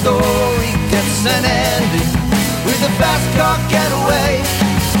 sometimes the story gets an ending with a fast car getaway.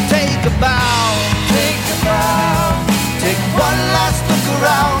 Take a bow, take one last look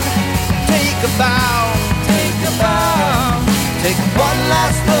around. Take a bow, take one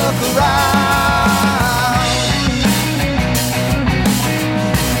last look around.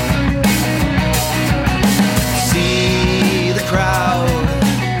 See the crowd,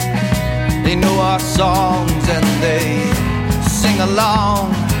 they know our songs and they sing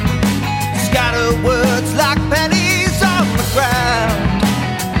along. Scatter words like pennies on the ground.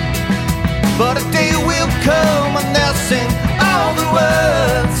 But a day will come when they'll sing all the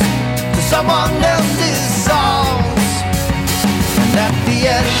words to someone else's songs. And at the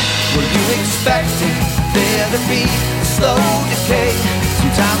end, were you expecting there to be a slow decay?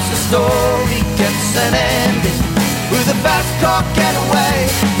 Sometimes the story gets an ending with a fast car getaway.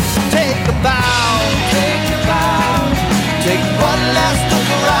 Take a bow, take one last look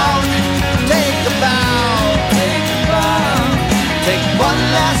around. Take a bow, take one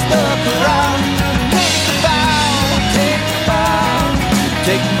last look around. Take a bow,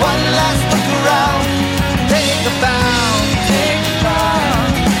 take one last look around. Take a bow,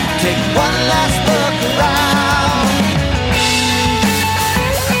 take one last look around.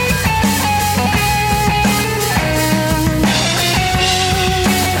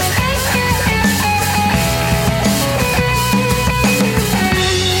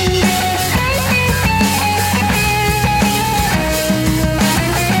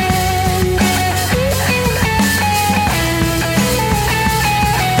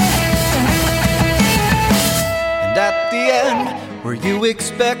 Were you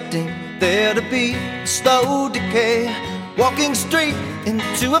expecting there to be a slow decay? Walking straight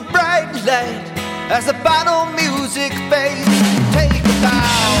into a bright light as the final music fades. Take a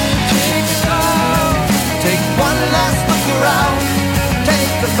bow, take a bow, take one last look around.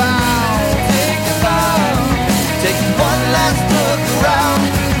 Take a bow, take a bow, take one last look around.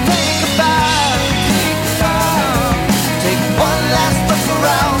 Take a bow, take a bow, take one last look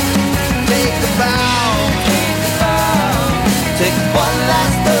around. Take a bow, take a bow, take one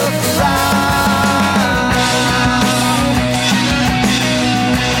last look around.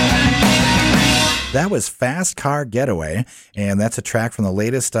 That was Fast Car Getaway, and that's a track from the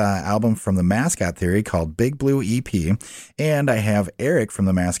latest album from the Mascot Theory called Big Blue EP. And I have Eric from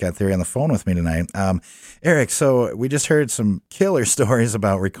the Mascot Theory on the phone with me tonight. Eric, so we just heard some killer stories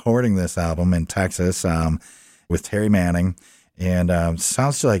about recording this album in Texas with Terry Manning, and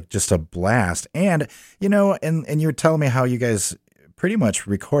sounds like just a blast. And, you know, and you were telling me how you guys pretty much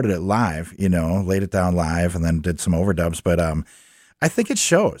recorded it live, you know, laid it down live and then did some overdubs, but I think it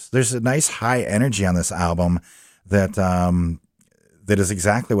shows. There's a nice high energy on this album that that is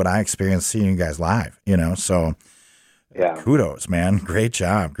exactly what I experienced seeing you guys live, you know, so yeah, kudos, man. Great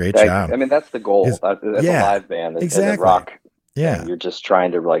job. Job. I mean, that's the goal. As a live band, exactly. As a rock. Yeah. And you're just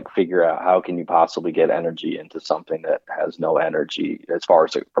trying to like figure out how can you possibly get energy into something that has no energy as far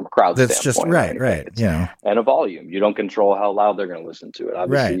as from a crowd that's standpoint. That's just right. Yeah. And a volume. You don't control how loud they're going to listen to it.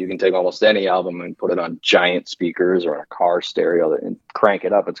 Obviously, you can take almost any album and put it on giant speakers or on a car stereo and crank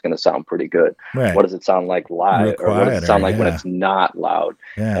it up. It's going to sound pretty good. Right. What does it sound like live? Or what does it sound like when it's not loud?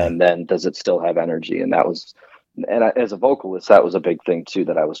 Yeah. And then does it still have energy? And that was... And as a vocalist, that was a big thing too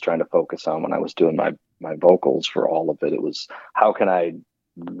that I was trying to focus on when I was doing my vocals for all of it. It was how can I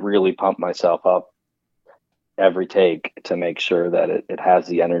really pump myself up every take to make sure that it has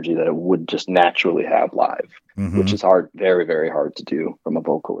the energy that it would just naturally have live, which is hard, very, very hard to do from a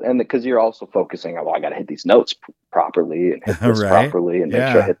vocal. And because you're also focusing on, well, I got to hit these notes properly and hit this properly and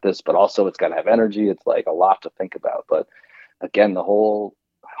make sure I hit this, but also it's got to have energy. It's like a lot to think about. But again, the whole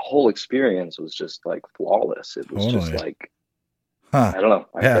experience was just like flawless. It was just like, I don't know.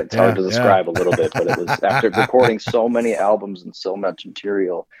 It's hard to describe a little bit, but it was after recording so many albums and so much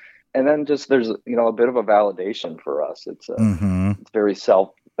material. And then just there's, you know, a bit of a validation for us. It's it's very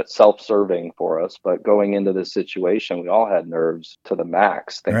self-serving for us. But going into this situation, we all had nerves to the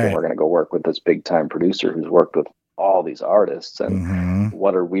max, thinking we're going to go work with this big time producer who's worked with all these artists. And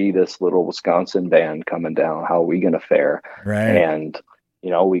what are we, this little Wisconsin band coming down? How are we going to fare? Right. And you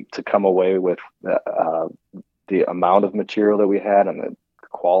know, to come away with the amount of material that we had and the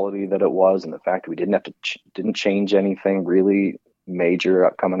quality that it was, and the fact that we didn't have to didn't change anything really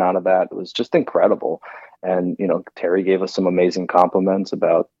major coming out of that, it was just incredible. And you know, Terry gave us some amazing compliments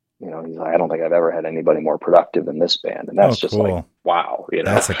about, you know, he's like, I don't think I've ever had anybody more productive than this band, and that's just cool. Like, wow, you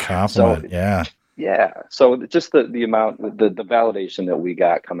know, that's a compliment. So, yeah. So just the amount, the validation that we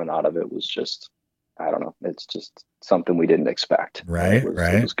got coming out of it was just, I don't know, it's just something we didn't expect. Right.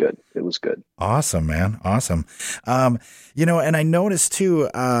 It was good. It was good. Awesome, man. Awesome. You know, and I noticed too,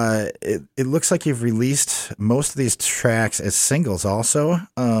 it looks like you've released most of these tracks as singles also.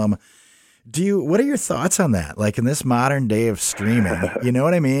 What are your thoughts on that? Like in this modern day of streaming, you know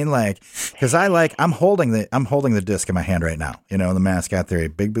what I mean? Like, cause I'm holding the disc in my hand right now, you know, the Mascot Theory,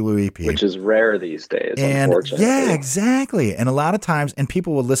 Big Blue EP. Which is rare these days, and unfortunately. Yeah, exactly. And a lot of times, and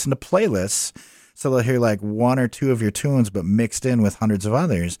people will listen to playlists, so they'll hear like one or two of your tunes, but mixed in with hundreds of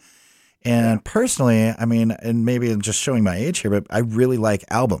others. And personally, I mean, and maybe I'm just showing my age here, but I really like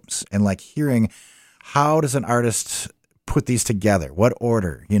albums and like hearing how does an artist put these together? What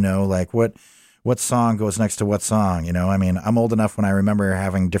order, you know, like what song goes next to what song, you know? I mean, I'm old enough when I remember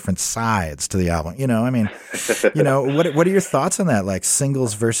having different sides to the album, you know? I mean, you know, what are your thoughts on that? Like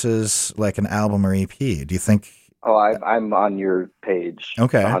singles versus like an album or EP? Do you think? Oh, I'm on your page.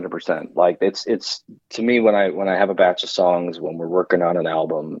 Okay. 100%. Like it's to me, when I have a batch of songs, when we're working on an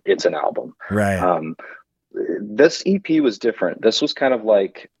album, it's an album. Right. This EP was different. This was kind of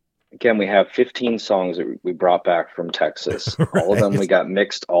like, again, we have 15 songs that we brought back from Texas. Right. All of them we got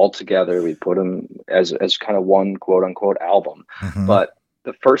mixed all together. We put them as kind of one quote unquote album. But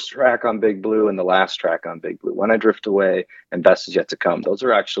the first track on Big Blue and the last track on Big Blue, When I Drift Away and Best Is Yet to Come, those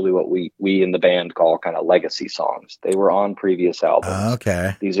are actually what we in the band call kind of legacy songs. They were on previous albums.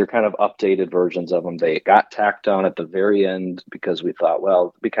 Okay. These are kind of updated versions of them. They got tacked on at the very end because we thought, well,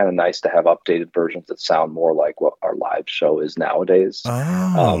 it'd be kind of nice to have updated versions that sound more like what our live show is nowadays.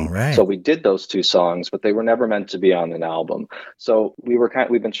 Right. So we did those two songs, but they were never meant to be on an album. So we've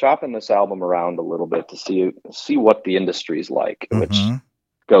been shopping this album around a little bit to see what the industry's like, which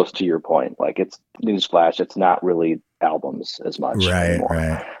goes to your point. Like, it's newsflash, it's not really albums as much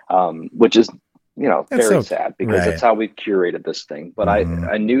anymore. Which is, very sad, because that's how we've curated this thing. But I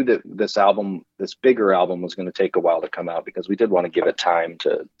knew that this bigger album was going to take a while to come out, because we did want to give it time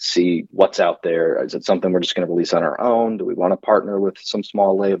to see what's out there. Is it something we're just going to release on our own? Do we want to partner with some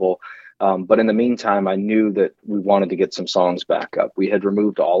small label? But in the meantime, I knew that we wanted to get some songs back up. We had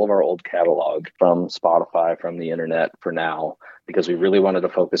removed all of our old catalog from Spotify, from the internet for now, because we really wanted to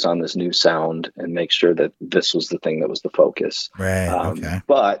focus on this new sound and make sure that this was the thing that was the focus. Right.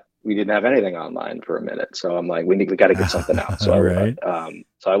 But we didn't have anything online for a minute. So I'm like, we got to get something out. So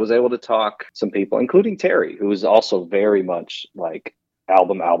so I was able to talk some people, including Terry, who is also very much like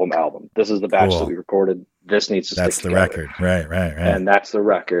album. This is the batch that we recorded. This needs to That's stick the together. record. Right. And that's the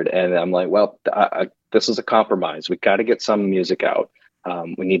record. And I'm like, well, this is a compromise. We got to get some music out.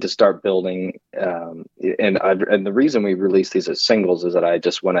 We need to start building. And the reason we released these as singles is that I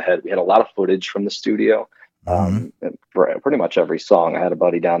just went ahead. We had a lot of footage from the studio. For pretty much every song. I had a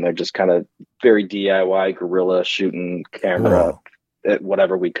buddy down there just kind of very DIY guerrilla shooting camera at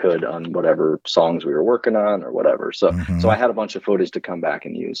whatever we could on whatever songs we were working on or whatever. So I had a bunch of footage to come back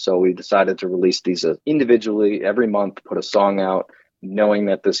and use. So we decided to release these individually every month, put a song out, knowing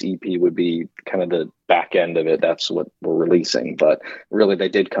that this EP would be kind of the back end of it. That's what we're releasing. But really, they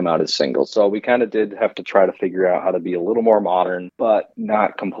did come out as singles. So we kind of did have to try to figure out how to be a little more modern, but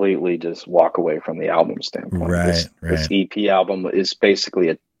not completely just walk away from the album standpoint. This EP album is basically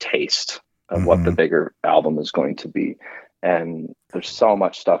a taste of what the bigger album is going to be. And there's so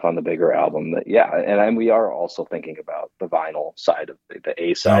much stuff on the bigger album that, and we are also thinking about the vinyl side of the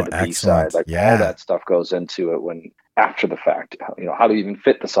A side, the B side, all that stuff goes into it when after the fact. How do you even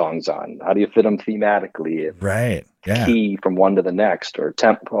fit the songs on? How do you fit them thematically? Key from one to the next, or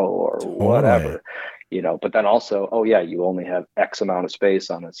tempo, or whatever. But then also, you only have X amount of space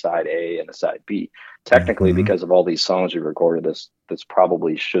on a side A and a side B. Technically, because of all these songs we recorded, this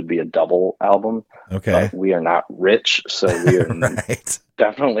probably should be a double album. But we are not rich, so we are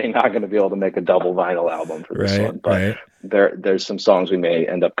definitely not going to be able to make a double vinyl album for this one. But there's some songs we may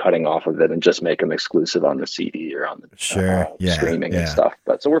end up cutting off of it and just make them exclusive on the CD or on the streaming and stuff.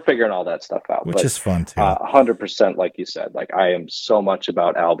 But so we're figuring all that stuff out, which is fun too. 100%, like you said. Like, I am so much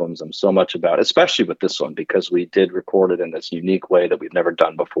about albums. I'm so much about, especially with this one, because we did record it in this unique way that we've never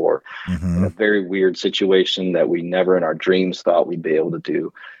done before, in a very weird situation that we never in our dreams thought we'd be able to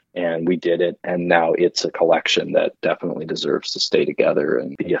do. And we did it, and now it's a collection that definitely deserves to stay together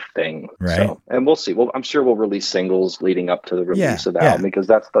and be a thing. So, and we'll see. Well, I'm sure we'll release singles leading up to the release of the album, because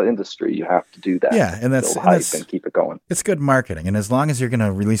that's the industry. You have to do that. And that's hype and keep it going. It's good marketing, and as long as you're going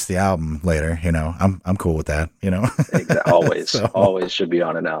to release the album later, I'm cool with that. Always, always should be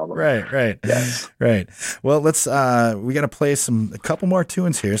on an album. Right. Yes. Right. Well, let's. We got to play a couple more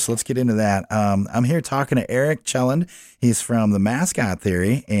tunes here, so let's get into that. I'm here talking to Eric Chelland. He's from the Mascot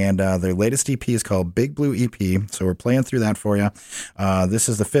Theory, and their latest EP is called Big Blue EP. So we're playing through that for you. This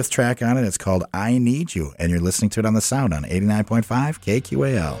is the 5th track on it. It's called I Need You, and you're listening to it on the Sound on 89.5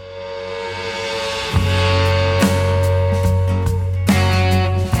 KQAL.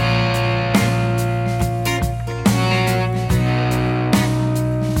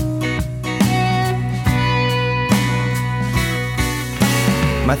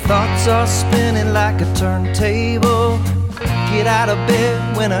 My thoughts are spinning like a turntable. Get out of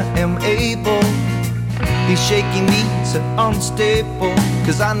bed when I am able. These shaky knees are unstable,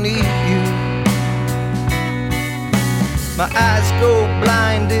 'cause I need you. My eyes go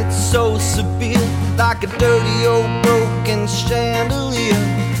blind, it's so severe, like a dirty old broken chandelier.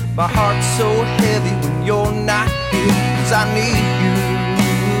 My heart's so heavy when you're not here, 'cause I need you.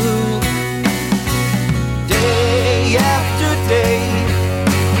 Day after day,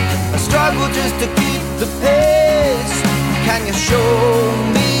 I struggle just to keep the pace. Can you show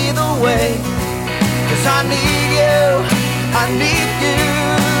me the way? 'Cause I need you, I need you.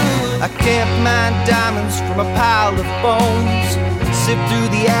 I can't mine diamonds from a pile of bones, sift through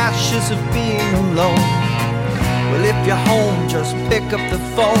the ashes of being alone. Well, if you're home, just pick up the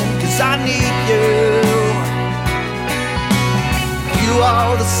phone, 'cause I need you. You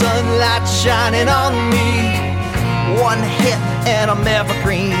are the sunlight shining on me. One hit and I'm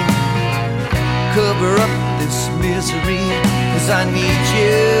evergreen. Cover up this misery, 'cause I need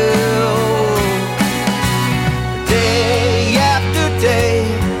you. Day after day,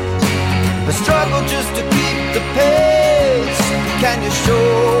 I struggle just to keep the pace. Can you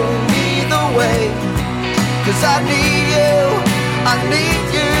show me the way? 'Cause I need you, I need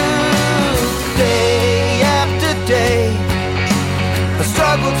you. Day after day, I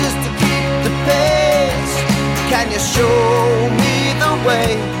struggle just to keep the pace. Can you show me the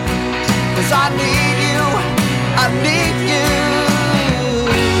away. 'Cause I need you, I need you.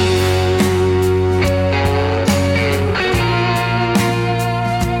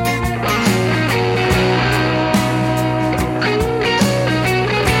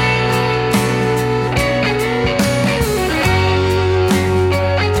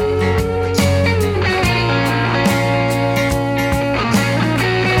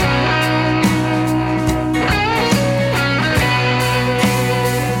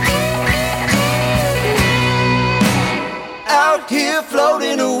 Here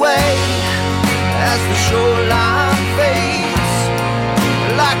floating away as the shoreline fades,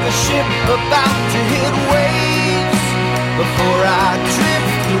 like a ship about to hit waves. Before I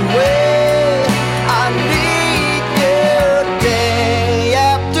drift away, I need you day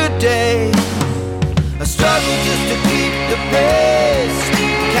after day. I struggle just to keep the pace.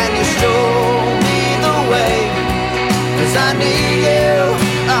 Can you show me the way? 'Cause I need you,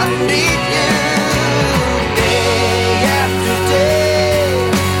 I need you.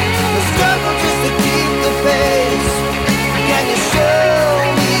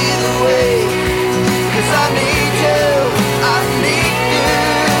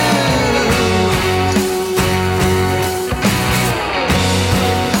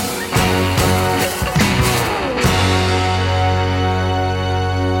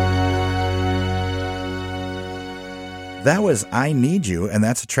 That was I Need You, and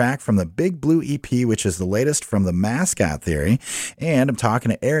that's a track from the Big Blue EP, which is the latest from the Mascot Theory. And I'm talking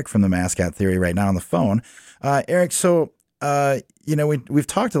to Eric from the Mascot Theory right now on the phone. Eric, so, we've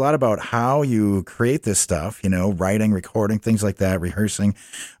talked a lot about how you create this stuff, writing, recording, things like that, rehearsing,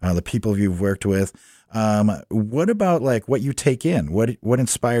 the people you've worked with. What about like what you take in? What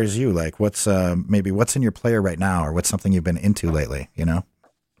inspires you? Like what's in your player right now, or what's something you've been into lately,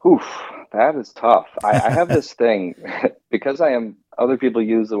 Oof. That is tough. I have this thing, because other people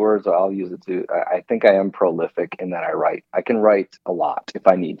use the words, I'll use it too. I think I am prolific in that I write. I can write a lot if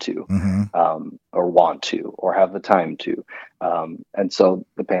I need to, or want to, or have the time to. And so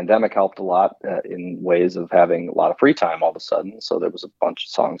the pandemic helped a lot in ways of having a lot of free time all of a sudden. So there was a bunch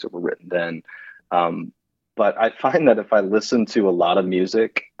of songs that were written then. But I find that if I listen to a lot of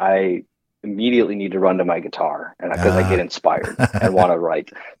music, I immediately need to run to my guitar, and because I get inspired and want to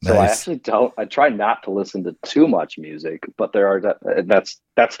write. So nice. I try not to listen to too much music, but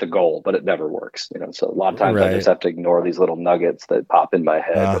that's the goal, but it never works, so a lot of times I just have to ignore these little nuggets that pop in my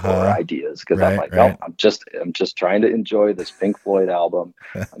head or ideas, because I'm like, no, I'm just trying to enjoy this Pink Floyd album.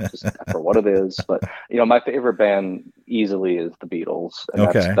 I'm just for what it is. But my favorite band easily is the Beatles,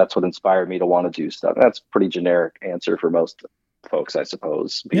 and that's what inspired me to want to do stuff. That's a pretty generic answer for most folks, I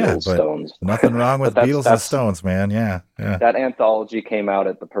suppose. Beatles, Stones. Nothing wrong with Beatles and Stones, man. Yeah. That anthology came out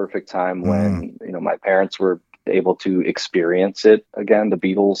at the perfect time when, my parents were able to experience it again, the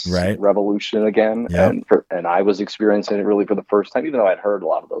Beatles revolution again. Yep. And I was experiencing it really for the first time, even though I'd heard a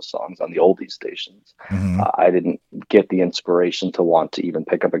lot of those songs on the oldies stations. I didn't get the inspiration to want to even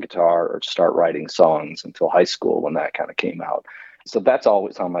pick up a guitar or start writing songs until high school, when that kind of came out. So that's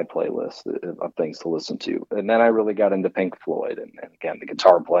always on my playlist of things to listen to. And then I really got into Pink Floyd. And again, the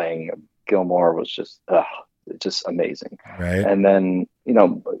guitar playing of Gilmour was just amazing. Right. And then,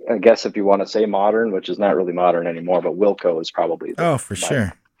 I guess if you want to say modern, which is not really modern anymore, but Wilco is probably my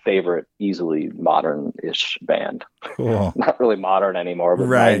favorite, easily modern-ish band. Cool. Not really modern anymore, but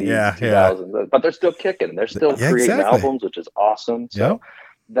 90s, 2000s. But they're still kicking. They're still creating albums, which is awesome. So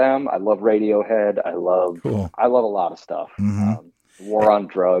them, I love Radiohead. I love a lot of stuff. War on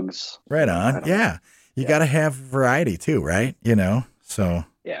Drugs. Right on. You got to have variety too, right? So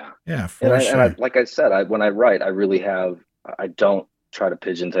for sure. And like I said, when I write, I don't try to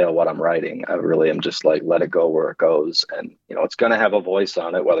pigeontail what I'm writing. I really am just like, let it go where it goes. And, it's going to have a voice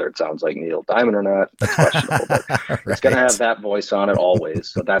on it, whether it sounds like Neil Diamond or not, that's questionable, but it's going to have that voice on it always.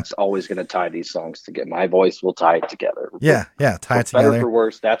 So that's always going to tie these songs together. My voice will tie it together. Tie it together. Better for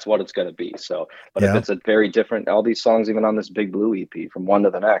worse, that's what it's going to be. So, but if it's a very different, all these songs, even on this Big Blue EP, from one to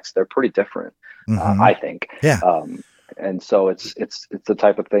the next, they're pretty different, I think. And so it's the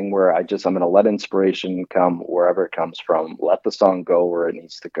type of thing where I'm going to let inspiration come wherever it comes from, let the song go where it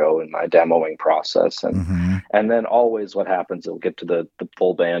needs to go in my demoing process. And then always what happens, it'll get to the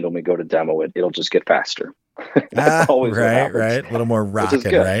full band. When we go to demo it, it'll just get faster. That's always right. A little more rocking,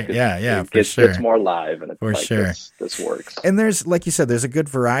 right? For sure. It's more live, and it's this works. And there's, like you said, there's a good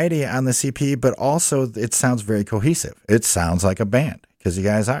variety on the EP, but also it sounds very cohesive. It sounds like a band. Because you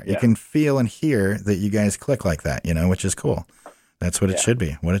guys are, you can feel and hear that you guys click like that, which is cool. That's what it should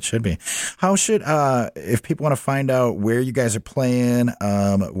be. How should, if people want to find out where you guys are playing,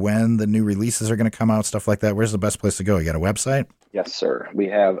 when the new releases are going to come out, stuff like that, where's the best place to go? You got a website? Yes, sir. We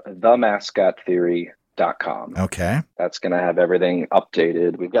have themascottheory.com. Okay. That's going to have everything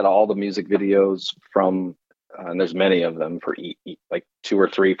updated. We've got all the music videos from, and there's many of them for like 2 or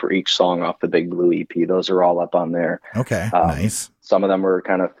 3 for each song off the Big Blue EP. Those are all up on there. Okay, nice. Some of them are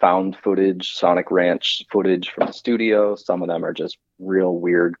kind of found footage, Sonic Ranch footage from the studio. Some of them are just real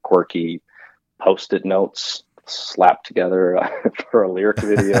weird, quirky Post-it notes slapped together for a lyric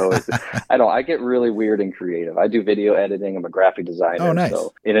video. I get really weird and creative. I do video editing. I'm a graphic designer. Oh, nice.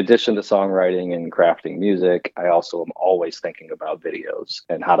 So in addition to songwriting and crafting music, I also am always thinking about videos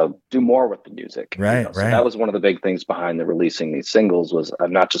and how to do more with the music. Right, So right. that was one of the big things behind the releasing these singles was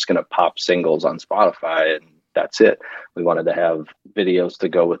I'm not just going to pop singles on Spotify and that's it. We wanted to have videos to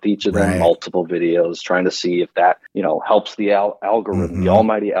go with each of them, Right. multiple videos, trying to see if that, helps the algorithm, the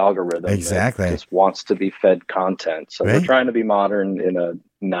almighty algorithm Exactly. that just wants to be fed content. So Right. we're trying to be modern in a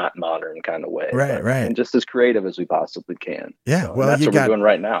not modern kind of way. Right, right. And just as creative as we possibly can. Yeah, So, well, that's what we're doing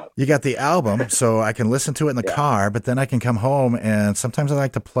right now. You got the album, so I can listen to it in the car, but then I can come home and sometimes I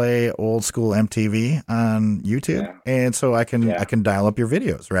like to play old school MTV on YouTube. Yeah. And so I can dial up your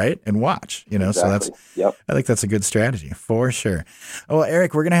videos, right? And watch, Exactly. So that's, I think that's a good strategy for sure. Oh, well,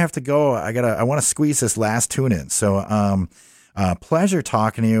 Eric, we're going to have to go. I want to squeeze this last tune in. So, pleasure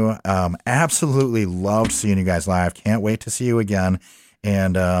talking to you. Absolutely loved seeing you guys live. Can't wait to see you again.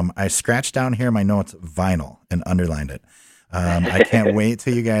 And I scratched down here in my notes vinyl and underlined it. I can't wait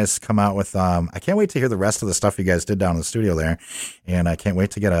till you guys come out with, I can't wait to hear the rest of the stuff you guys did down in the studio there. And I can't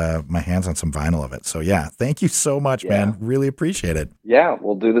wait to get my hands on some vinyl of it. So yeah, thank you so much, man. Really appreciate it. Yeah,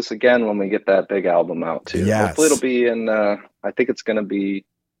 we'll do this again when we get that big album out too. Yes. Hopefully it'll be in, I think it's going to be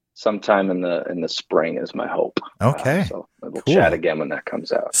sometime in the spring is my hope. Okay. So we'll chat again when that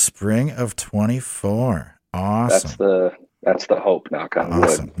comes out. Spring of 24. Awesome. That's the hope. Knock on wood.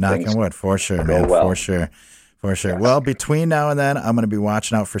 Awesome. Knock on wood for sure, man. Well. For sure. Yes. Well, between now and then, I'm going to be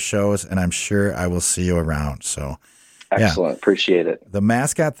watching out for shows, and I'm sure I will see you around. So, excellent. Appreciate it.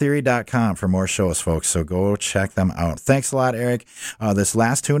 TheMascotTheory.com for more shows, folks. So go check them out. Thanks a lot, Eric. This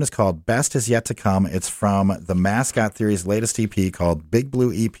last tune is called Best Is Yet to Come. It's from the Mascot Theory's latest EP called Big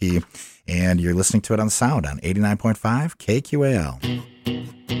Blue EP, and you're listening to it on Sound on 89.5 KQAL.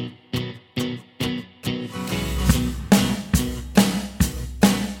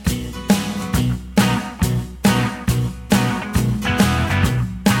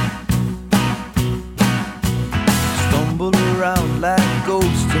 Around like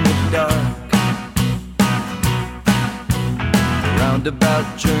ghosts in the dark,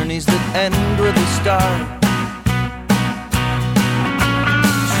 roundabout journeys that end with a start,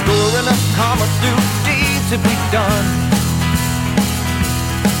 storing a karma through deeds to be done,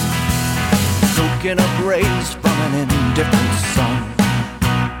 soaking up rays from an indifferent sun.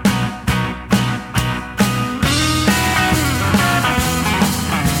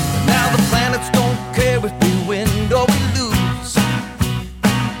 Now the planets don't care if we win or we lose.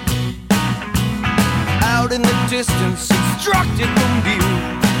 Out in the distance, obstructed from view,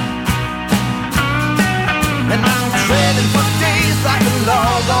 and I'm treading for days like a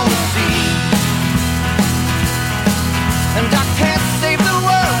log on the sea. And I can't save the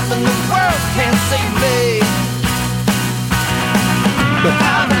world, and the world can't save me. But I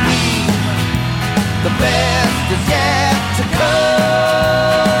believe the best is yet to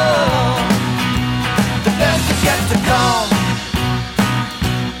come. The best is yet to come.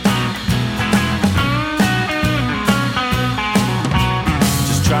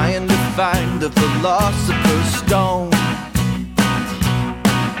 Trying to find the philosopher's stone.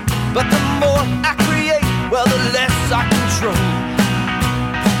 But the more I create, well, the less I control.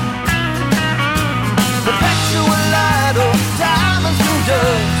 Perpetual light of diamonds and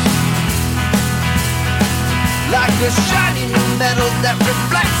dust, like a shiny new metal that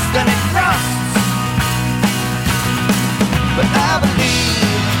reflects then it rusts. But I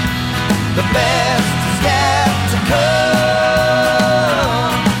believe the best is yet to come.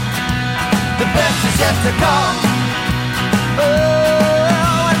 The best is yet to come.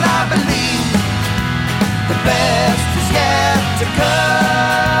 Oh, and I believe the best is yet to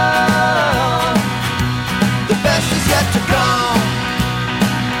come. The best is yet to come.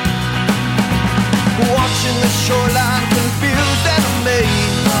 Watching the shoreline confused and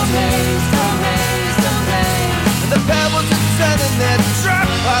amazed. Amazed, amazed, amazed. The pebbles are setting their trap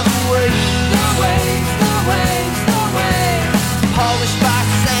by the waves. The waves, the waves, the waves. Polished by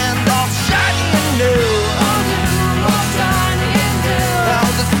sand, all shiny and new.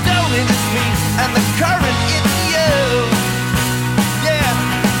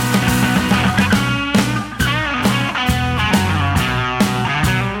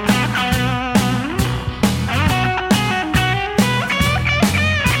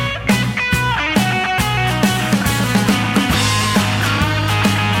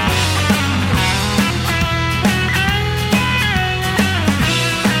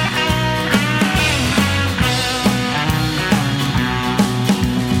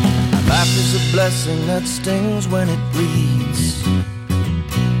 blessing that stings when it bleeds.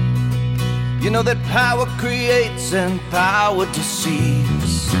 You know that power creates and power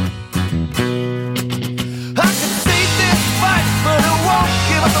deceives. I can see this fight, but I won't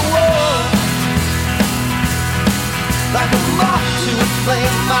give up the war. Like a moth to a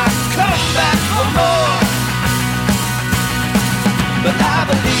flame, I come back for more. But I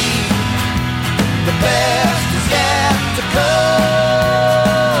believe the best is yet to come.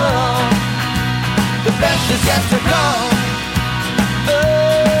 The best is yet to come.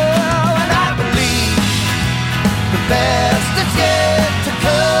 Oh, and I believe the best is yet to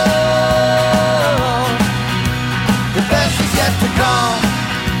come. The best is yet to come.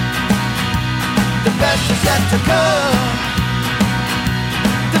 The best is yet to come.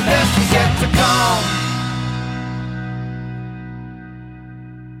 The best is yet to come.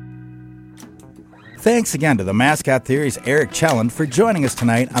 Thanks again to the Mascot Theory's Eric Chelland for joining us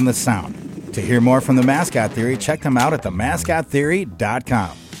tonight on The Sound. To hear more from the Mascot Theory, check them out at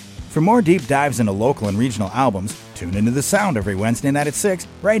themascottheory.com. For more deep dives into local and regional albums, tune into The Sound every Wednesday night at 6,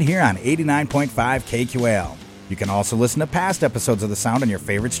 right here on 89.5 KQAL. You can also listen to past episodes of The Sound on your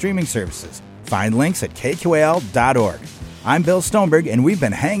favorite streaming services. Find links at kqal.org. I'm Bill Stoneberg, and we've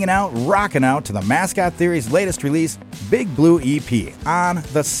been hanging out, rocking out to the Mascot Theory's latest release, Big Blue EP, on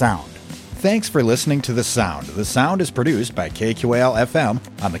The Sound. Thanks for listening to The Sound. The Sound is produced by KQAL FM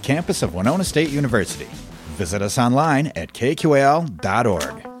on the campus of Winona State University. Visit us online at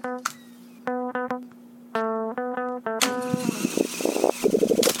kqal.org.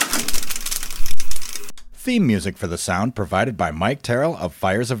 Theme music for The Sound provided by Mike Terrell of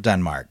Fires of Denmark.